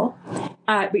wonderful goal.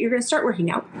 But you're going to start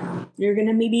working out. You're going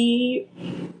to maybe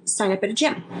sign up at a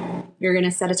gym. You're going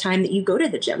to set a time that you go to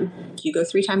the gym. Do you go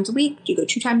 3 times a week? Do you go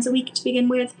 2 times a week to begin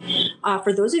with?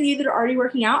 For those of you that are already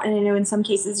working out, and I know in some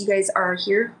cases you guys are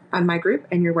here on my group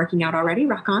and you're working out already,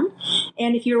 rock on.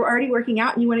 And if you're already working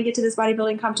out and you want to get to this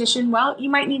bodybuilding competition, well, you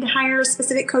might need to hire a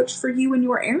specific coach for you in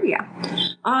your area.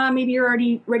 Maybe you're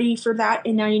already ready for that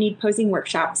and now you need posing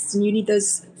workshops and you need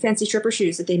those fancy stripper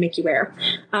shoes that they make you wear.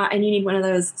 And you need one of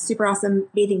those super awesome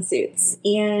bathing suits,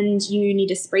 and you need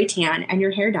a spray tan and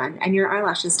your hair done and your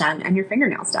eyelashes done and your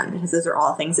fingernails done, because those are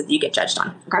all things that you get judged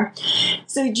on. Okay.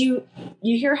 So do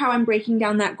you hear how I'm breaking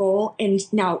down that goal? And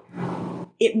now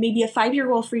it may be a 5-year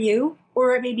goal for you,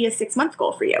 or it may be a 6-month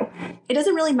goal for you. It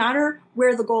doesn't really matter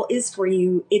where the goal is for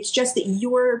you. It's just that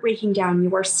you're breaking down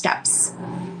your steps.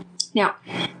 Now,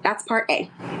 that's part A.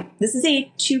 This is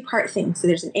a 2-part thing. So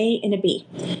there's an A and a B.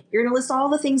 You're going to list all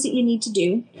the things that you need to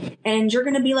do. And you're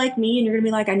going to be like me, and you're going to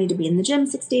be like, I need to be in the gym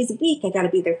 6 days a week. I got to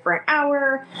be there for an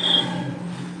hour.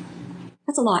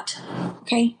 That's a lot.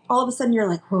 Okay. All of a sudden you're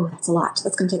like, whoa, that's a lot.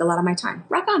 That's going to take a lot of my time.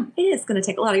 Rock on. It is going to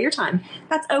take a lot of your time.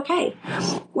 That's okay.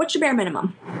 What's your bare minimum?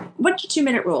 What's your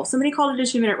 2-minute rule? Somebody called it a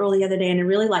 2-minute rule the other day and I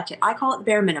really liked it. I call it the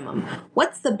bare minimum.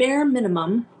 What's the bare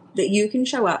minimum that you can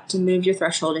show up to move your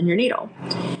threshold and your needle?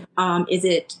 Is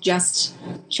it just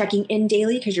checking in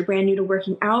daily because you're brand new to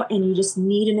working out and you just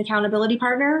need an accountability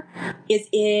partner? Is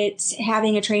it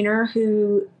having a trainer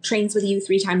who trains with you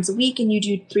 3 times a week and you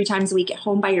do 3 times a week at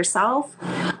home by yourself?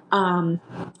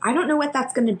 I don't know what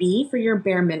that's going to be for your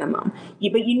bare minimum,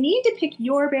 but you need to pick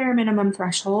your bare minimum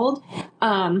threshold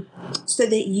so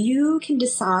that you can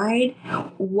decide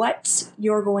what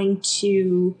you're going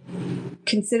to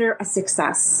consider a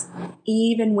success,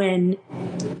 even when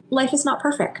life is not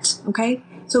perfect. Okay.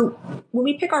 So when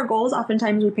we pick our goals,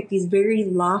 oftentimes we pick these very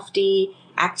lofty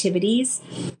activities.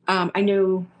 I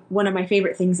know one of my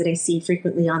favorite things that I see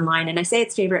frequently online, and I say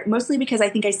it's favorite mostly because I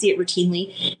think I see it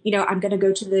routinely. I'm going to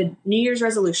go to the New Year's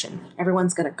resolution.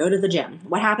 Everyone's going to go to the gym.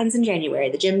 What happens in January?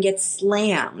 The gym gets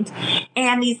slammed.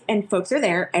 And folks are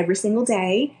there every single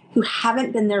day who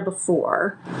haven't been there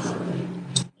before.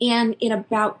 And in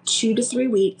about 2 to 3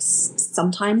 weeks,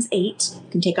 sometimes 8,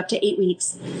 can take up to 8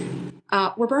 weeks,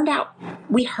 we're burned out.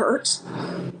 We hurt.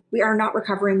 We are not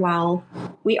recovering well.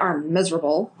 We are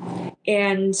miserable.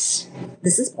 And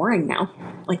this is boring now.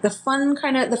 Like the fun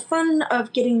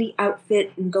of getting the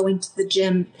outfit and going to the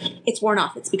gym, it's worn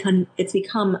off. It's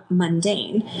become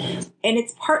mundane. And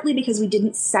it's partly because we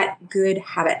didn't set good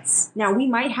habits. Now, we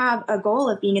might have a goal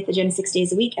of being at the gym 6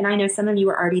 days a week, and I know some of you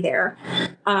are already there.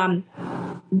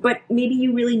 But maybe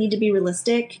you really need to be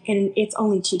realistic, and it's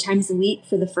only 2 times a week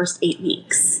for the first 8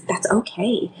 weeks. That's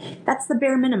okay. That's the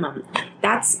bare minimum.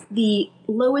 That's the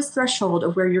lowest threshold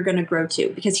of where you're going to grow to.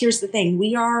 Because here's the thing.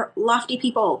 We are lofty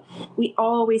people. We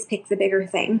always pick the bigger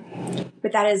thing.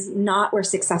 But that is not where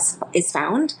success is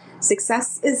found.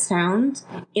 Success is found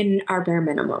in our bare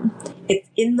minimum. It's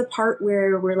in the part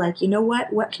where we're like, you know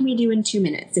what? What can we do in 2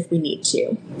 minutes if we need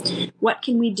to? What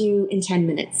can we do in 10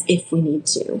 minutes if we need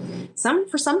to?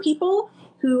 For some people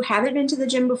who haven't been to the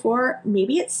gym before,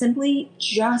 maybe it's simply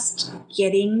just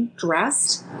getting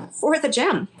dressed for the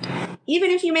gym. Even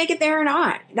if you make it there or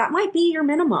not, that might be your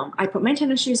minimum. I put my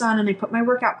tennis shoes on and I put my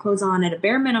workout clothes on at a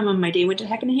bare minimum. My day went to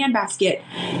heck in a handbasket,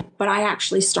 but I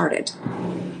actually started.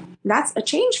 That's a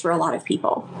change for a lot of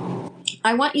people.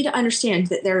 I want you to understand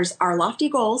that there's our lofty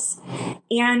goals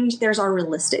and there's our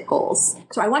realistic goals.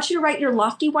 So I want you to write your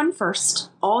lofty one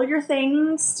first, all your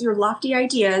things, your lofty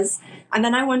ideas, and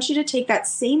then I want you to take that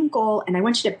same goal and I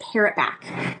want you to pare it back.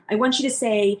 I want you to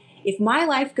say, if my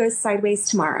life goes sideways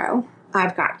tomorrow,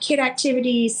 I've got kid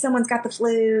activities, someone's got the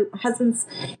flu, my husband's,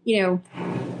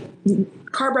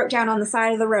 car broke down on the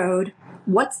side of the road.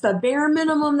 What's the bare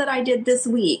minimum that I did this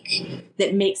week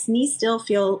that makes me still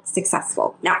feel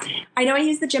successful? Now, I know I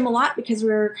use the gym a lot because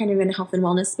we're kind of in a health and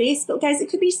wellness space, but guys, it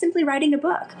could be simply writing a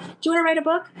book. Do you want to write a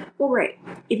book? Well, great.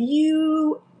 If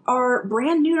you are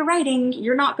brand new to writing,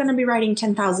 you're not going to be writing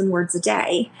 10,000 words a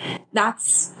day.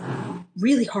 That's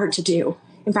really hard to do.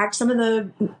 In fact, some of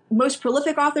the most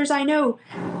prolific authors I know,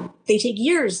 they take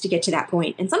years to get to that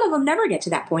point, and some of them never get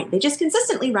to that point. They just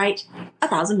consistently write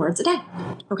 1,000 words a day.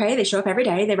 Okay, they show up every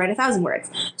day, they write 1,000 words.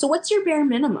 So what's your bare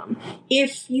minimum?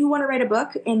 If you want to write a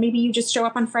book and maybe you just show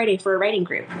up on Friday for a writing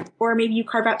group, or maybe you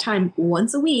carve out time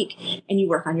once a week and you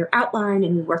work on your outline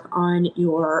and you work on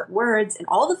your words and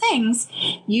all the things,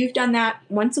 you've done that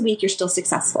once a week, you're still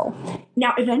successful.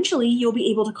 Now, eventually you'll be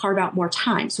able to carve out more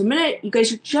time. So you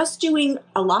guys are just doing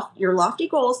your lofty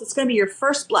goals. It's going to be your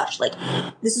first blush. Like,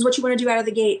 this is what you want to do out of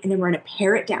the gate, and then we're going to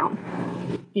pare it down.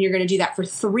 And you're going to do that for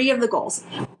 3 of the goals.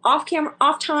 Off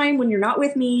time, when you're not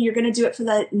with me, you're going to do it for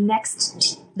the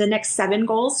next 7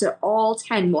 goals. So all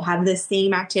 10 will have the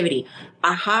same activity.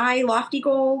 A high, lofty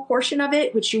goal portion of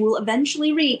it, which you will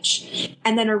eventually reach,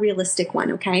 and then a realistic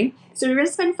one, okay? So you're going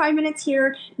to spend 5 minutes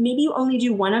here. Maybe you only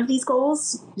do one of these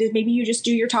goals. Maybe you just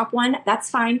do your top one. That's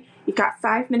fine. You've got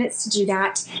 5 minutes to do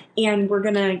that. And we're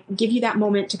going to give you that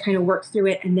moment to kind of work through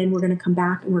it. And then we're going to come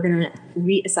back and we're going to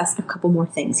reassess a couple more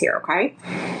things here, okay?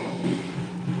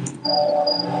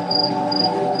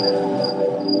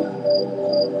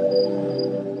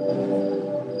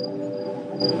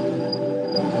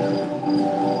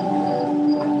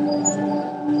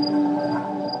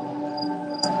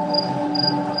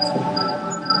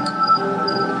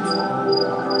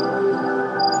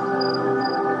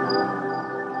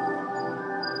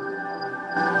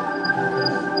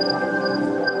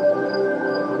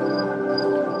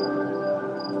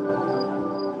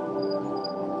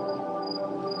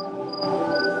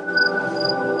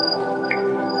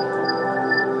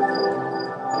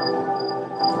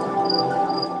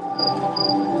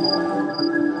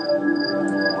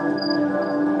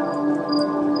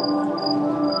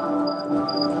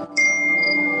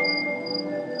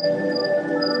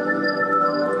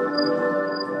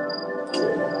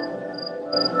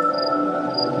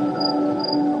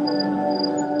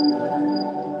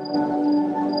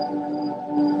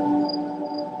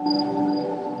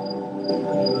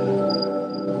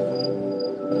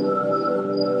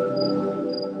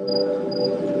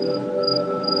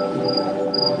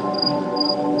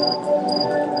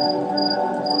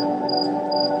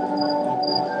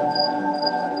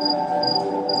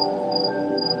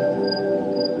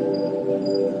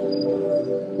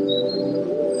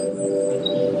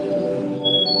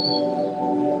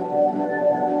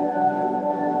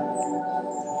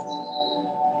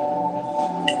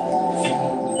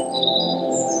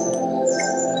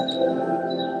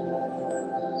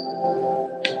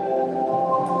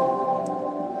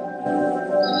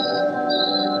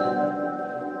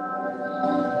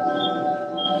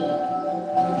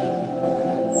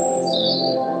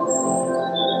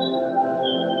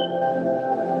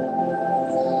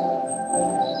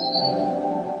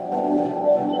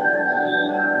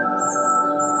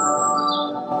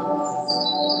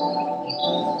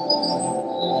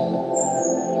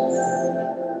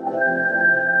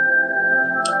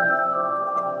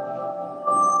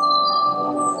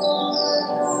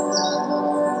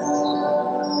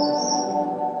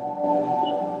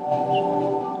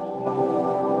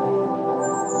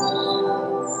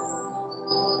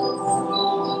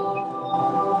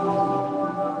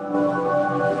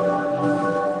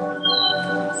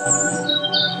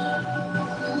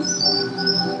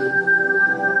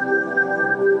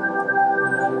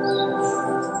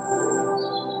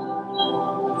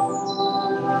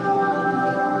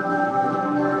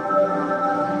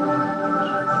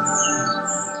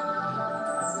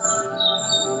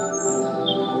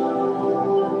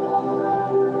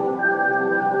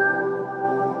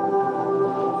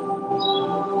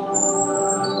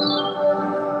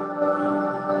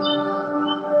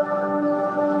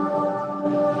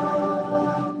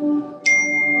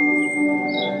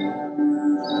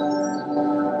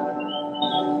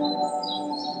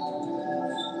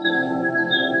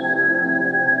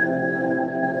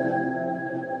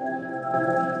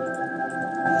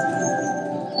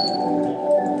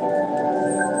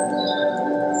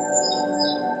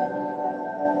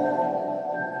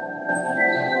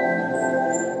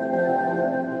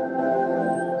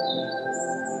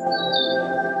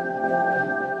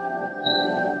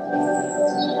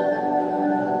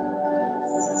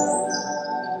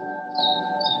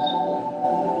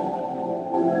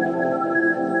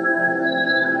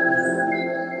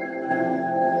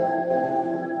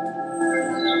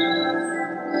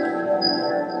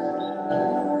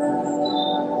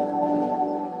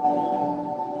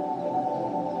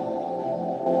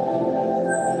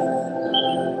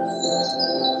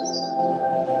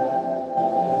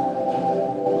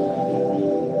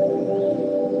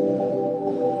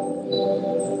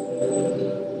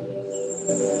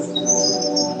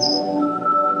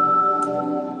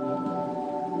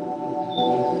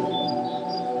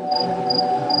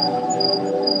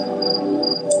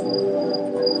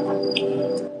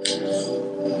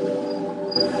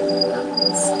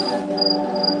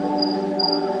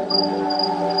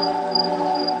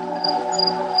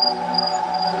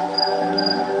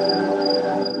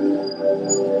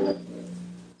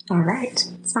 All right.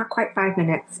 It's not quite 5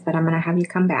 minutes, but I'm going to have you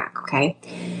come back, okay?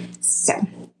 So,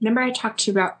 remember I talked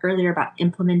to you about earlier about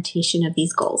implementation of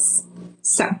these goals.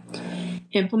 So,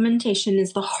 implementation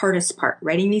is the hardest part.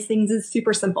 Writing these things is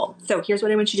super simple. So, here's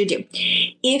what I want you to do.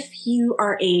 If you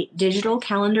are a digital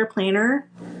calendar planner,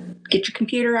 get your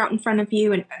computer out in front of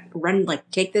you and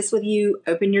take this with you,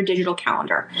 open your digital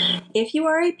calendar. If you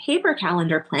are a paper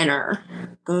calendar planner,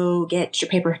 go get your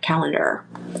paper calendar,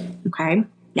 okay?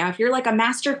 Now, if you're like a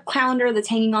master calendar that's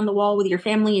hanging on the wall with your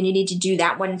family and you need to do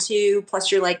that one too,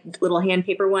 plus your like little hand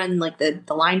paper one, like the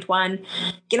lined one,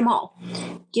 get them all.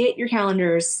 Get your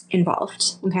calendars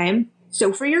involved, okay?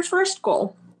 So for your first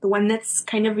goal, the one that's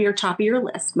kind of your top of your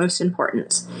list, most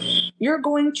important, you're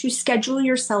going to schedule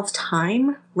yourself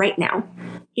time right now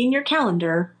in your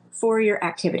calendar for your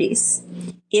activities.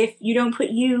 If you don't put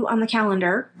you on the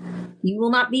calendar, you will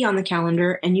not be on the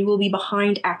calendar and you will be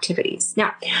behind activities.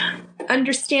 Now,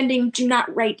 understanding, do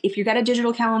not write. If you've got a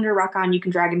digital calendar, rock on, you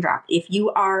can drag and drop. If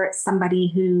you are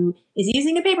somebody who is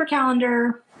using a paper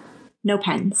calendar, no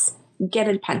pens. Get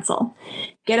a pencil.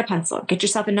 Get a pencil. Get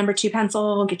yourself a number 2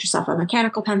 pencil. Get yourself a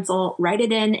mechanical pencil. Write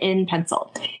it in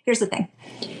pencil. Here's the thing.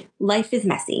 Life is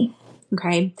messy.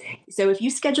 Okay. So if you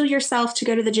schedule yourself to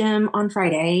go to the gym on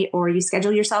Friday, or you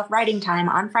schedule yourself writing time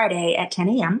on Friday at 10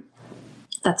 a.m.,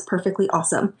 that's perfectly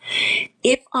awesome.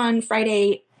 If on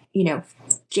Friday,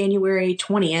 January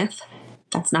 20th,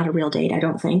 that's not a real date, I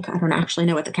don't think. I don't actually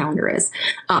know what the calendar is.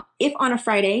 If on a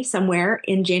Friday somewhere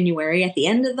in January at the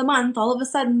end of the month, all of a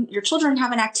sudden your children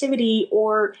have an activity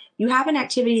or you have an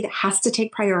activity that has to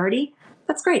take priority,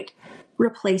 that's great.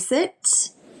 Replace it.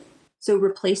 So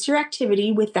replace your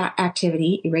activity with that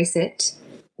activity, erase it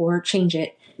or change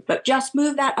it, but just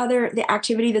move the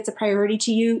activity that's a priority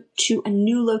to you to a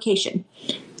new location,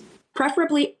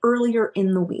 preferably earlier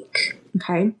in the week.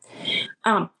 Okay.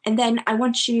 And then I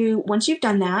want you, once you've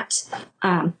done that,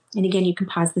 and again, you can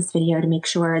pause this video to make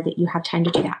sure that you have time to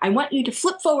do that. I want you to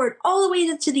flip forward all the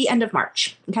way to the end of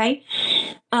March. Okay.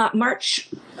 March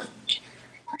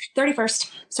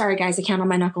 31st. Sorry, guys. I count on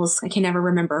my knuckles. I can never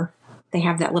remember. They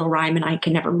have that little rhyme and I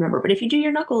can never remember. But if you do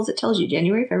your knuckles, it tells you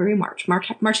January, February, March.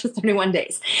 March is 31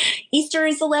 days. Easter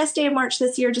is the last day of March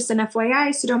this year, just an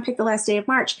FYI, so don't pick the last day of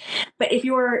March. But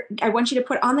I want you to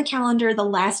put on the calendar the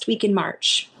last week in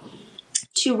March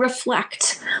to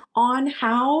reflect on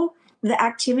how the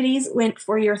activities went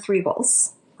for your 3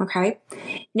 goals. Okay?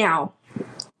 Now,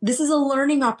 this is a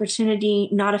learning opportunity,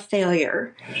 not a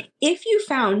failure. If you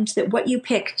found that what you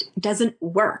picked doesn't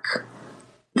work,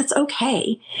 that's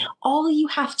okay. All you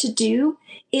have to do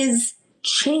is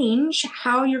change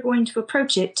how you're going to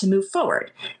approach it to move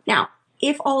forward. Now,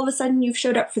 if all of a sudden you've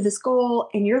showed up for this goal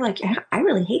and you're like, I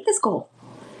really hate this goal,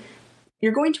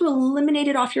 you're going to eliminate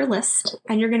it off your list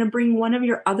and you're going to bring one of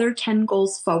your other 10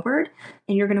 goals forward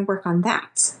and you're going to work on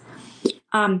that.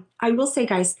 I will say,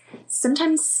 guys,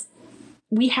 sometimes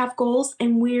we have goals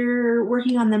and we're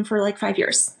working on them for like 5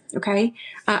 years. Okay.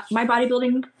 My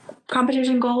bodybuilding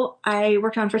competition goal, I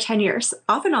worked on for 10 years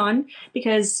off and on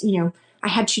because, I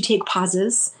had to take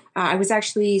pauses. I was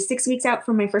actually 6 weeks out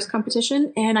from my first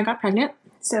competition and I got pregnant.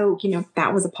 So,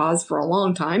 that was a pause for a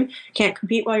long time. Can't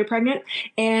compete while you're pregnant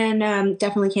and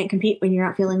definitely can't compete when you're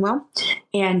not feeling well.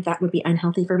 And that would be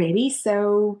unhealthy for baby.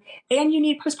 So, and you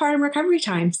need postpartum recovery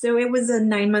time. So it was a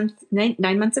 9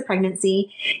 months of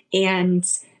pregnancy and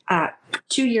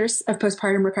 2 years of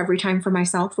postpartum recovery time for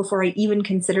myself before I even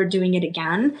considered doing it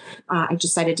again. I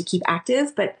decided to keep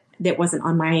active, but that wasn't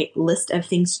on my list of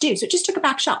things to do. So it just took a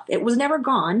back shelf. It was never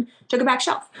gone, took a back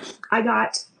shelf. I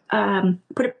got,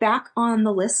 put it back on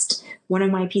the list, one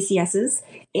of my PCSs,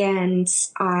 and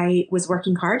I was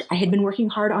working hard. I had been working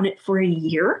hard on it for a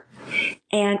year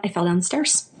and I fell down the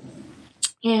stairs.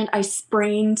 And I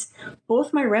sprained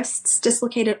both my wrists,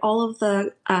 dislocated all of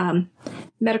the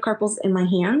metacarpals in my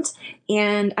hand,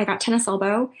 and I got tennis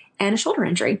elbow and a shoulder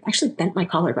injury. Actually bent my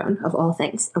collarbone, of all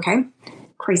things. Okay,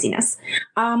 craziness.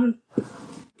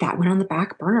 That went on the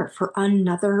back burner for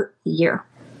another year.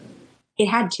 It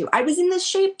had to. I was in this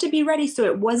shape to be ready,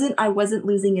 so I wasn't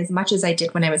losing as much as I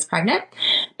did when I was pregnant,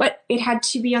 but it had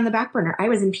to be on the back burner. I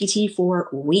was in PT for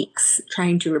weeks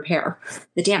trying to repair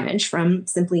the damage from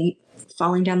simply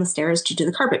falling down the stairs due to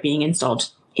the carpet being installed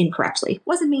incorrectly.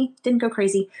 Wasn't me. Didn't go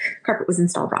crazy. Carpet was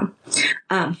installed wrong.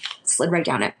 Slid right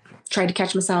down it. Tried to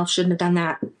catch myself. Shouldn't have done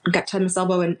that. Got tennis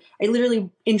elbow and I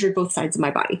literally injured both sides of my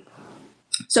body.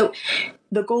 So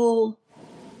the goal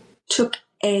took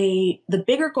the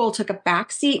bigger goal took a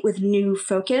backseat with new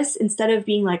focus. Instead of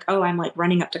being like, oh, I'm like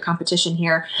running up to competition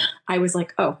here, I was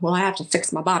like, oh, well, I have to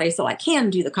fix my body so I can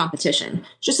do the competition.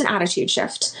 Just an attitude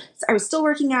shift. So I was still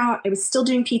working out. I was still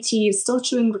doing PT, still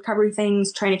doing recovery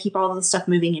things, trying to keep all of the stuff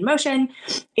moving in motion.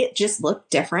 It just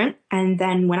looked different. And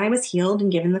then when I was healed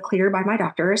and given the clear by my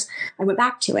doctors, I went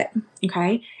back to it.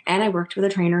 Okay. And I worked with a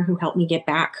trainer who helped me get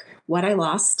back what I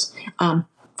lost.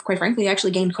 Quite frankly, I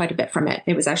actually gained quite a bit from it.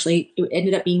 It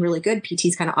ended up being really good. PT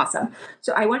is kind of awesome.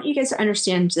 So I want you guys to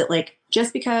understand that, like,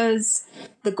 just because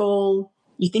the goal,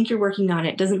 you think you're working on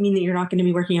it, doesn't mean that you're not going to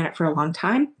be working on it for a long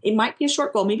time. It might be a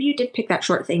short goal. Maybe you did pick that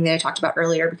short thing that I talked about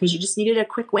earlier because you just needed a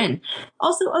quick win.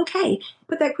 Also, okay,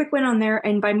 put that quick win on there.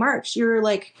 And by March, you're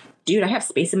like, dude, I have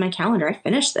space in my calendar. I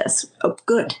finished this. Oh,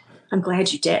 good. I'm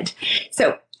glad you did.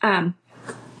 So,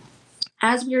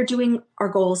 as we are doing our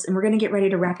goals, and we're going to get ready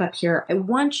to wrap up here, I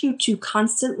want you to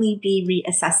constantly be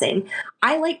reassessing.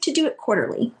 I like to do it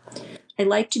quarterly.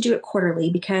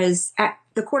 Because at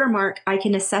the quarter mark, I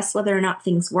can assess whether or not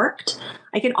things worked.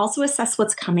 I can also assess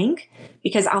what's coming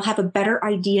because I'll have a better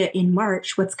idea in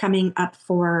March what's coming up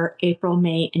for April,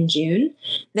 May, and June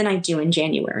than I do in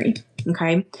January.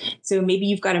 Okay. So maybe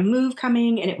you've got a move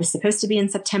coming and it was supposed to be in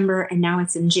September and now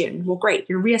it's in June. Well, great.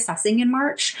 You're reassessing in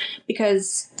March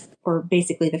or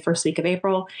basically the first week of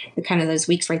April, the kind of those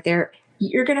weeks right there,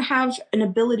 you're going to have an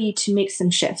ability to make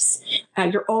some shifts.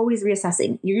 You're always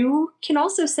reassessing. You can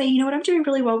also say, you know what, I'm doing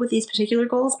really well with these particular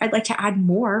goals. I'd like to add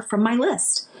more from my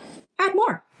list. Add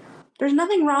more. There's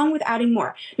nothing wrong with adding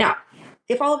more. Now,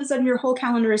 if all of a sudden your whole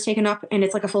calendar is taken up and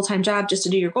it's like a full-time job just to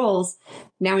do your goals,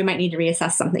 now we might need to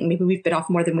reassess something. Maybe we've bit off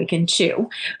more than we can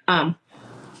chew. But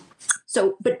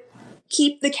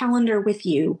keep the calendar with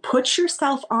you. Put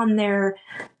yourself on there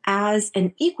as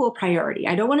an equal priority.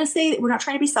 I don't want to say that we're not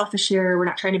trying to be selfish here. We're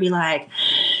not trying to be like,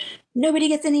 nobody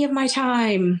gets any of my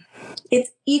time. It's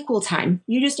equal time.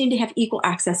 You just need to have equal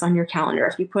access on your calendar.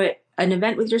 If you put an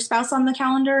event with your spouse on the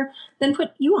calendar, then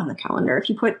put you on the calendar. If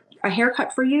you put a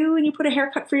haircut for you and you put a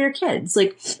haircut for your kids,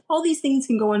 like all these things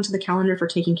can go onto the calendar for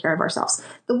taking care of ourselves.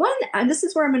 And this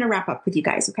is where I'm going to wrap up with you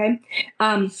guys. Okay.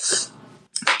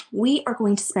 We are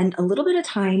going to spend a little bit of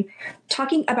time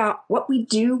talking about what we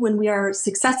do when we are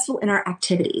successful in our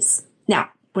activities. Now,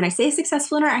 when I say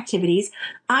successful in our activities,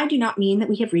 I do not mean that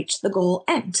we have reached the goal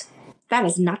end. That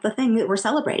is not the thing that we're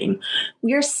celebrating.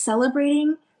 We are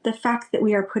celebrating the fact that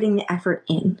we are putting the effort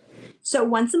in. So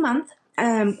once a month,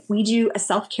 we do a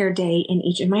self-care day in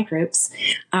each of my groups,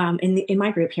 in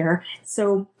my group here.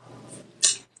 So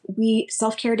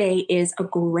self-care day is a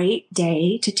great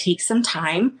day to take some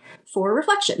time for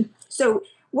reflection. So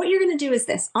what you're going to do is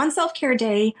this. On self-care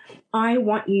day, I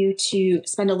want you to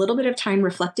spend a little bit of time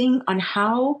reflecting on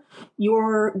how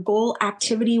your goal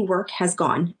activity work has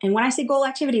gone. And when I say goal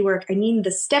activity work, I mean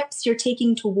the steps you're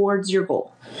taking towards your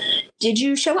goal. Did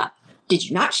you show up? Did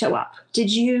you not show up? Did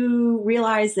you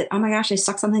realize that, oh my gosh, I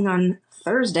stuck something on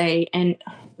Thursday and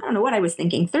I don't know what I was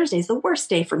thinking. Thursday is the worst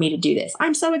day for me to do this.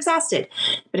 I'm so exhausted.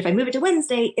 But if I move it to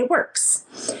Wednesday, it works.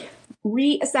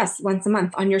 Reassess once a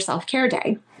month on your self-care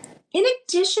day. In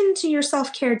addition to your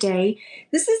self-care day,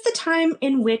 this is the time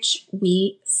in which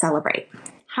we celebrate.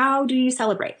 How do you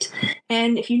celebrate?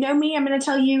 And if you know me, I'm going to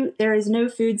tell you there is no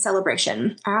food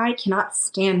celebration. I cannot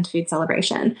stand food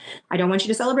celebration. I don't want you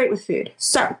to celebrate with food.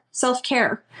 So,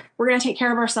 self-care. We're going to take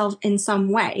care of ourselves in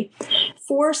some way.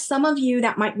 For some of you,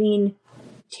 that might mean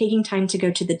taking time to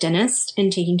go to the dentist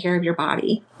and taking care of your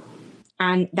body.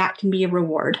 And that can be a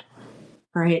reward.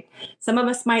 Right? Some of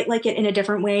us might like it in a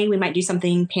different way. We might do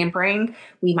something pampering.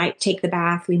 We might take the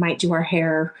bath. We might do our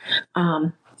hair.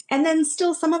 And then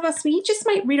still some of us, we just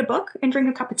might read a book and drink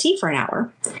a cup of tea for an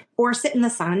hour or sit in the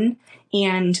sun.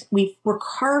 And we're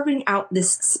carving out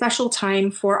this special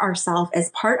time for ourselves as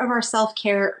part of our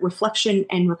self-care, reflection,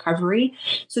 and recovery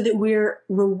so that we're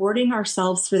rewarding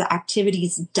ourselves for the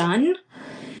activities done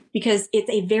because it's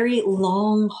a very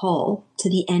long haul to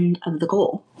the end of the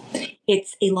goal.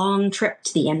 It's a long trip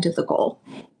to the end of the goal.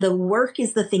 The work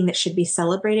is the thing that should be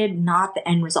celebrated, not the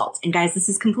end results. And guys, this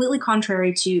is completely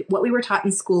contrary to what we were taught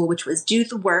in school, which was do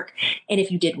the work. And if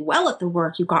you did well at the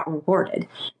work, you got rewarded.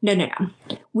 No.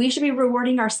 We should be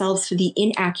rewarding ourselves for the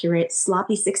inaccurate,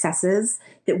 sloppy successes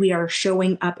that we are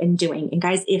showing up and doing. And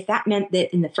guys, if that meant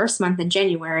that in the first month in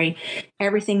January,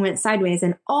 everything went sideways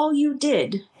and all you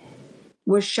did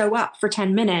was show up for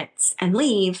 10 minutes and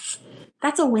leave,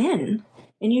 that's a win.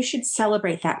 and you should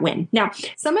celebrate that win. Now,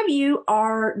 some of you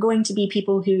are going to be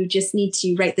people who just need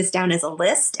to write this down as a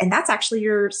list, and that's actually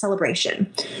your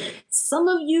celebration. Some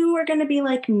of you are going to be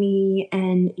like me,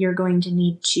 and you're going to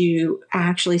need to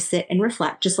actually sit and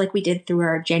reflect, just like we did through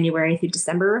our January through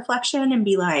December reflection, and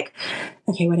be like,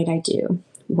 okay, what did I do?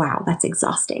 Wow, that's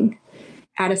exhausting.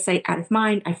 Out of sight, out of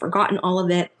mind. I've forgotten all of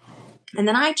it. And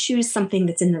then I choose something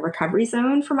that's in the recovery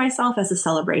zone for myself as a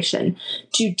celebration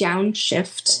to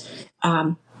downshift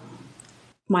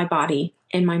my body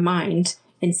and my mind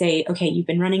and say, okay, you've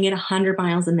been running at 100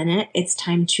 miles a minute. It's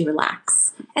time to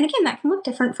relax. And again, that can look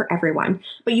different for everyone,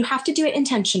 but you have to do it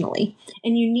intentionally.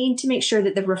 And you need to make sure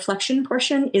that the reflection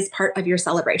portion is part of your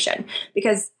celebration,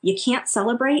 because you can't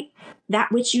celebrate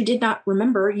that which you did not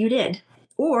remember you did.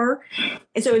 Or,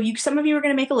 and so some of you are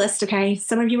going to make a list, okay?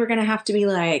 Some of you are going to have to be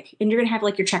like, and you're going to have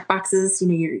like your check boxes. You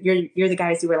know, you're the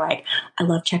guys who are like, I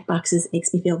love check boxes. It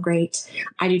makes me feel great.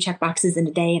 I do check boxes in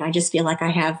a day, and I just feel like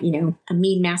I have, you know, a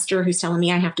mean master who's telling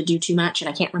me I have to do too much and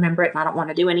I can't remember it and I don't want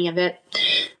to do any of it.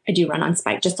 I do run on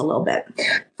spike just a little bit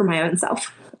for my own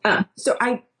self.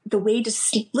 The way to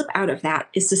slip out of that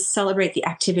is to celebrate the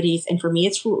activities. And for me,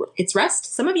 it's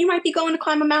rest. Some of you might be going to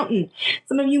climb a mountain.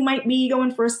 Some of you might be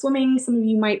going for a swimming. Some of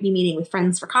you might be meeting with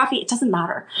friends for coffee. It doesn't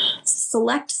matter.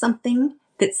 Select something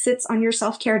that sits on your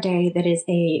self-care day that is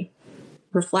a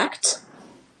reflect,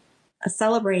 a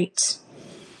celebrate,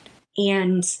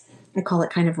 and I call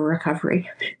it kind of a recovery.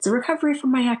 It's a recovery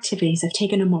from my activities. I've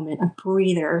taken a moment, a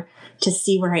breather to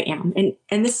see where I am.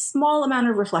 And this small amount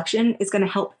of reflection is going to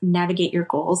help navigate your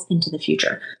goals into the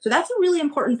future. So that's a really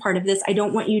important part of this. I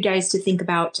don't want you guys to think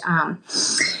about,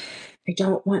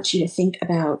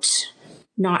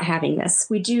 not having this.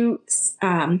 We do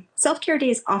self-care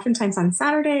days oftentimes on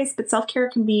Saturdays, but self-care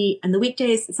can be on the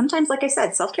weekdays. Sometimes, like I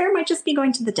said, self-care might just be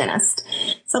going to the dentist.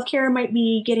 Self-care might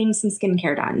be getting some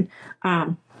skincare done.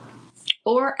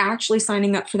 Or actually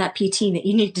signing up for that PT that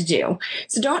you need to do.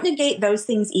 So don't negate those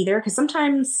things either, because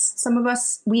sometimes some of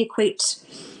us, we equate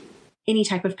any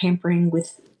type of pampering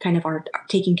with kind of our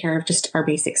taking care of just our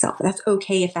basic self. That's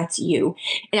okay if that's you.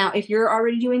 Now, if you're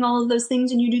already doing all of those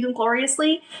things and you do them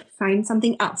gloriously, find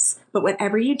something else. But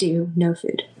whatever you do, no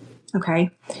food. Okay?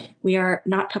 We are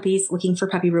not puppies looking for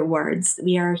puppy rewards.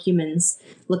 We are humans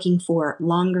looking for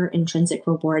longer intrinsic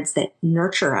rewards that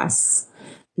nurture us,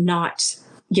 not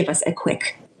give us a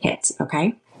quick hit,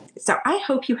 okay? So I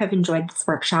hope you have enjoyed this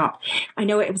workshop. I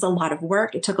know it was a lot of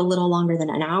work. It took a little longer than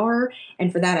an hour,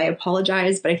 and for that I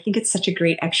apologize, but I think it's such a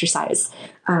great exercise.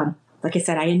 Like I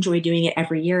said, I enjoy doing it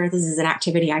every year. This is an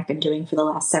activity I've been doing for the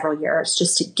last several years,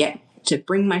 just to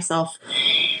bring myself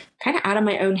kind of out of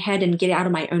my own head and get out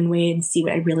of my own way and see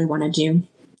what I really want to do.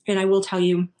 And I will tell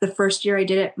you, the first year I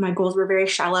did it, my goals were very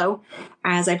shallow.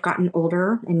 As I've gotten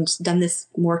older and done this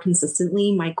more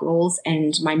consistently, my goals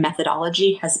and my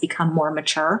methodology has become more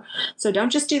mature. So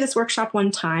don't just do this workshop one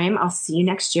time. I'll see you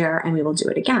next year and we will do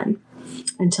it again.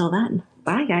 Until then,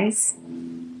 bye guys.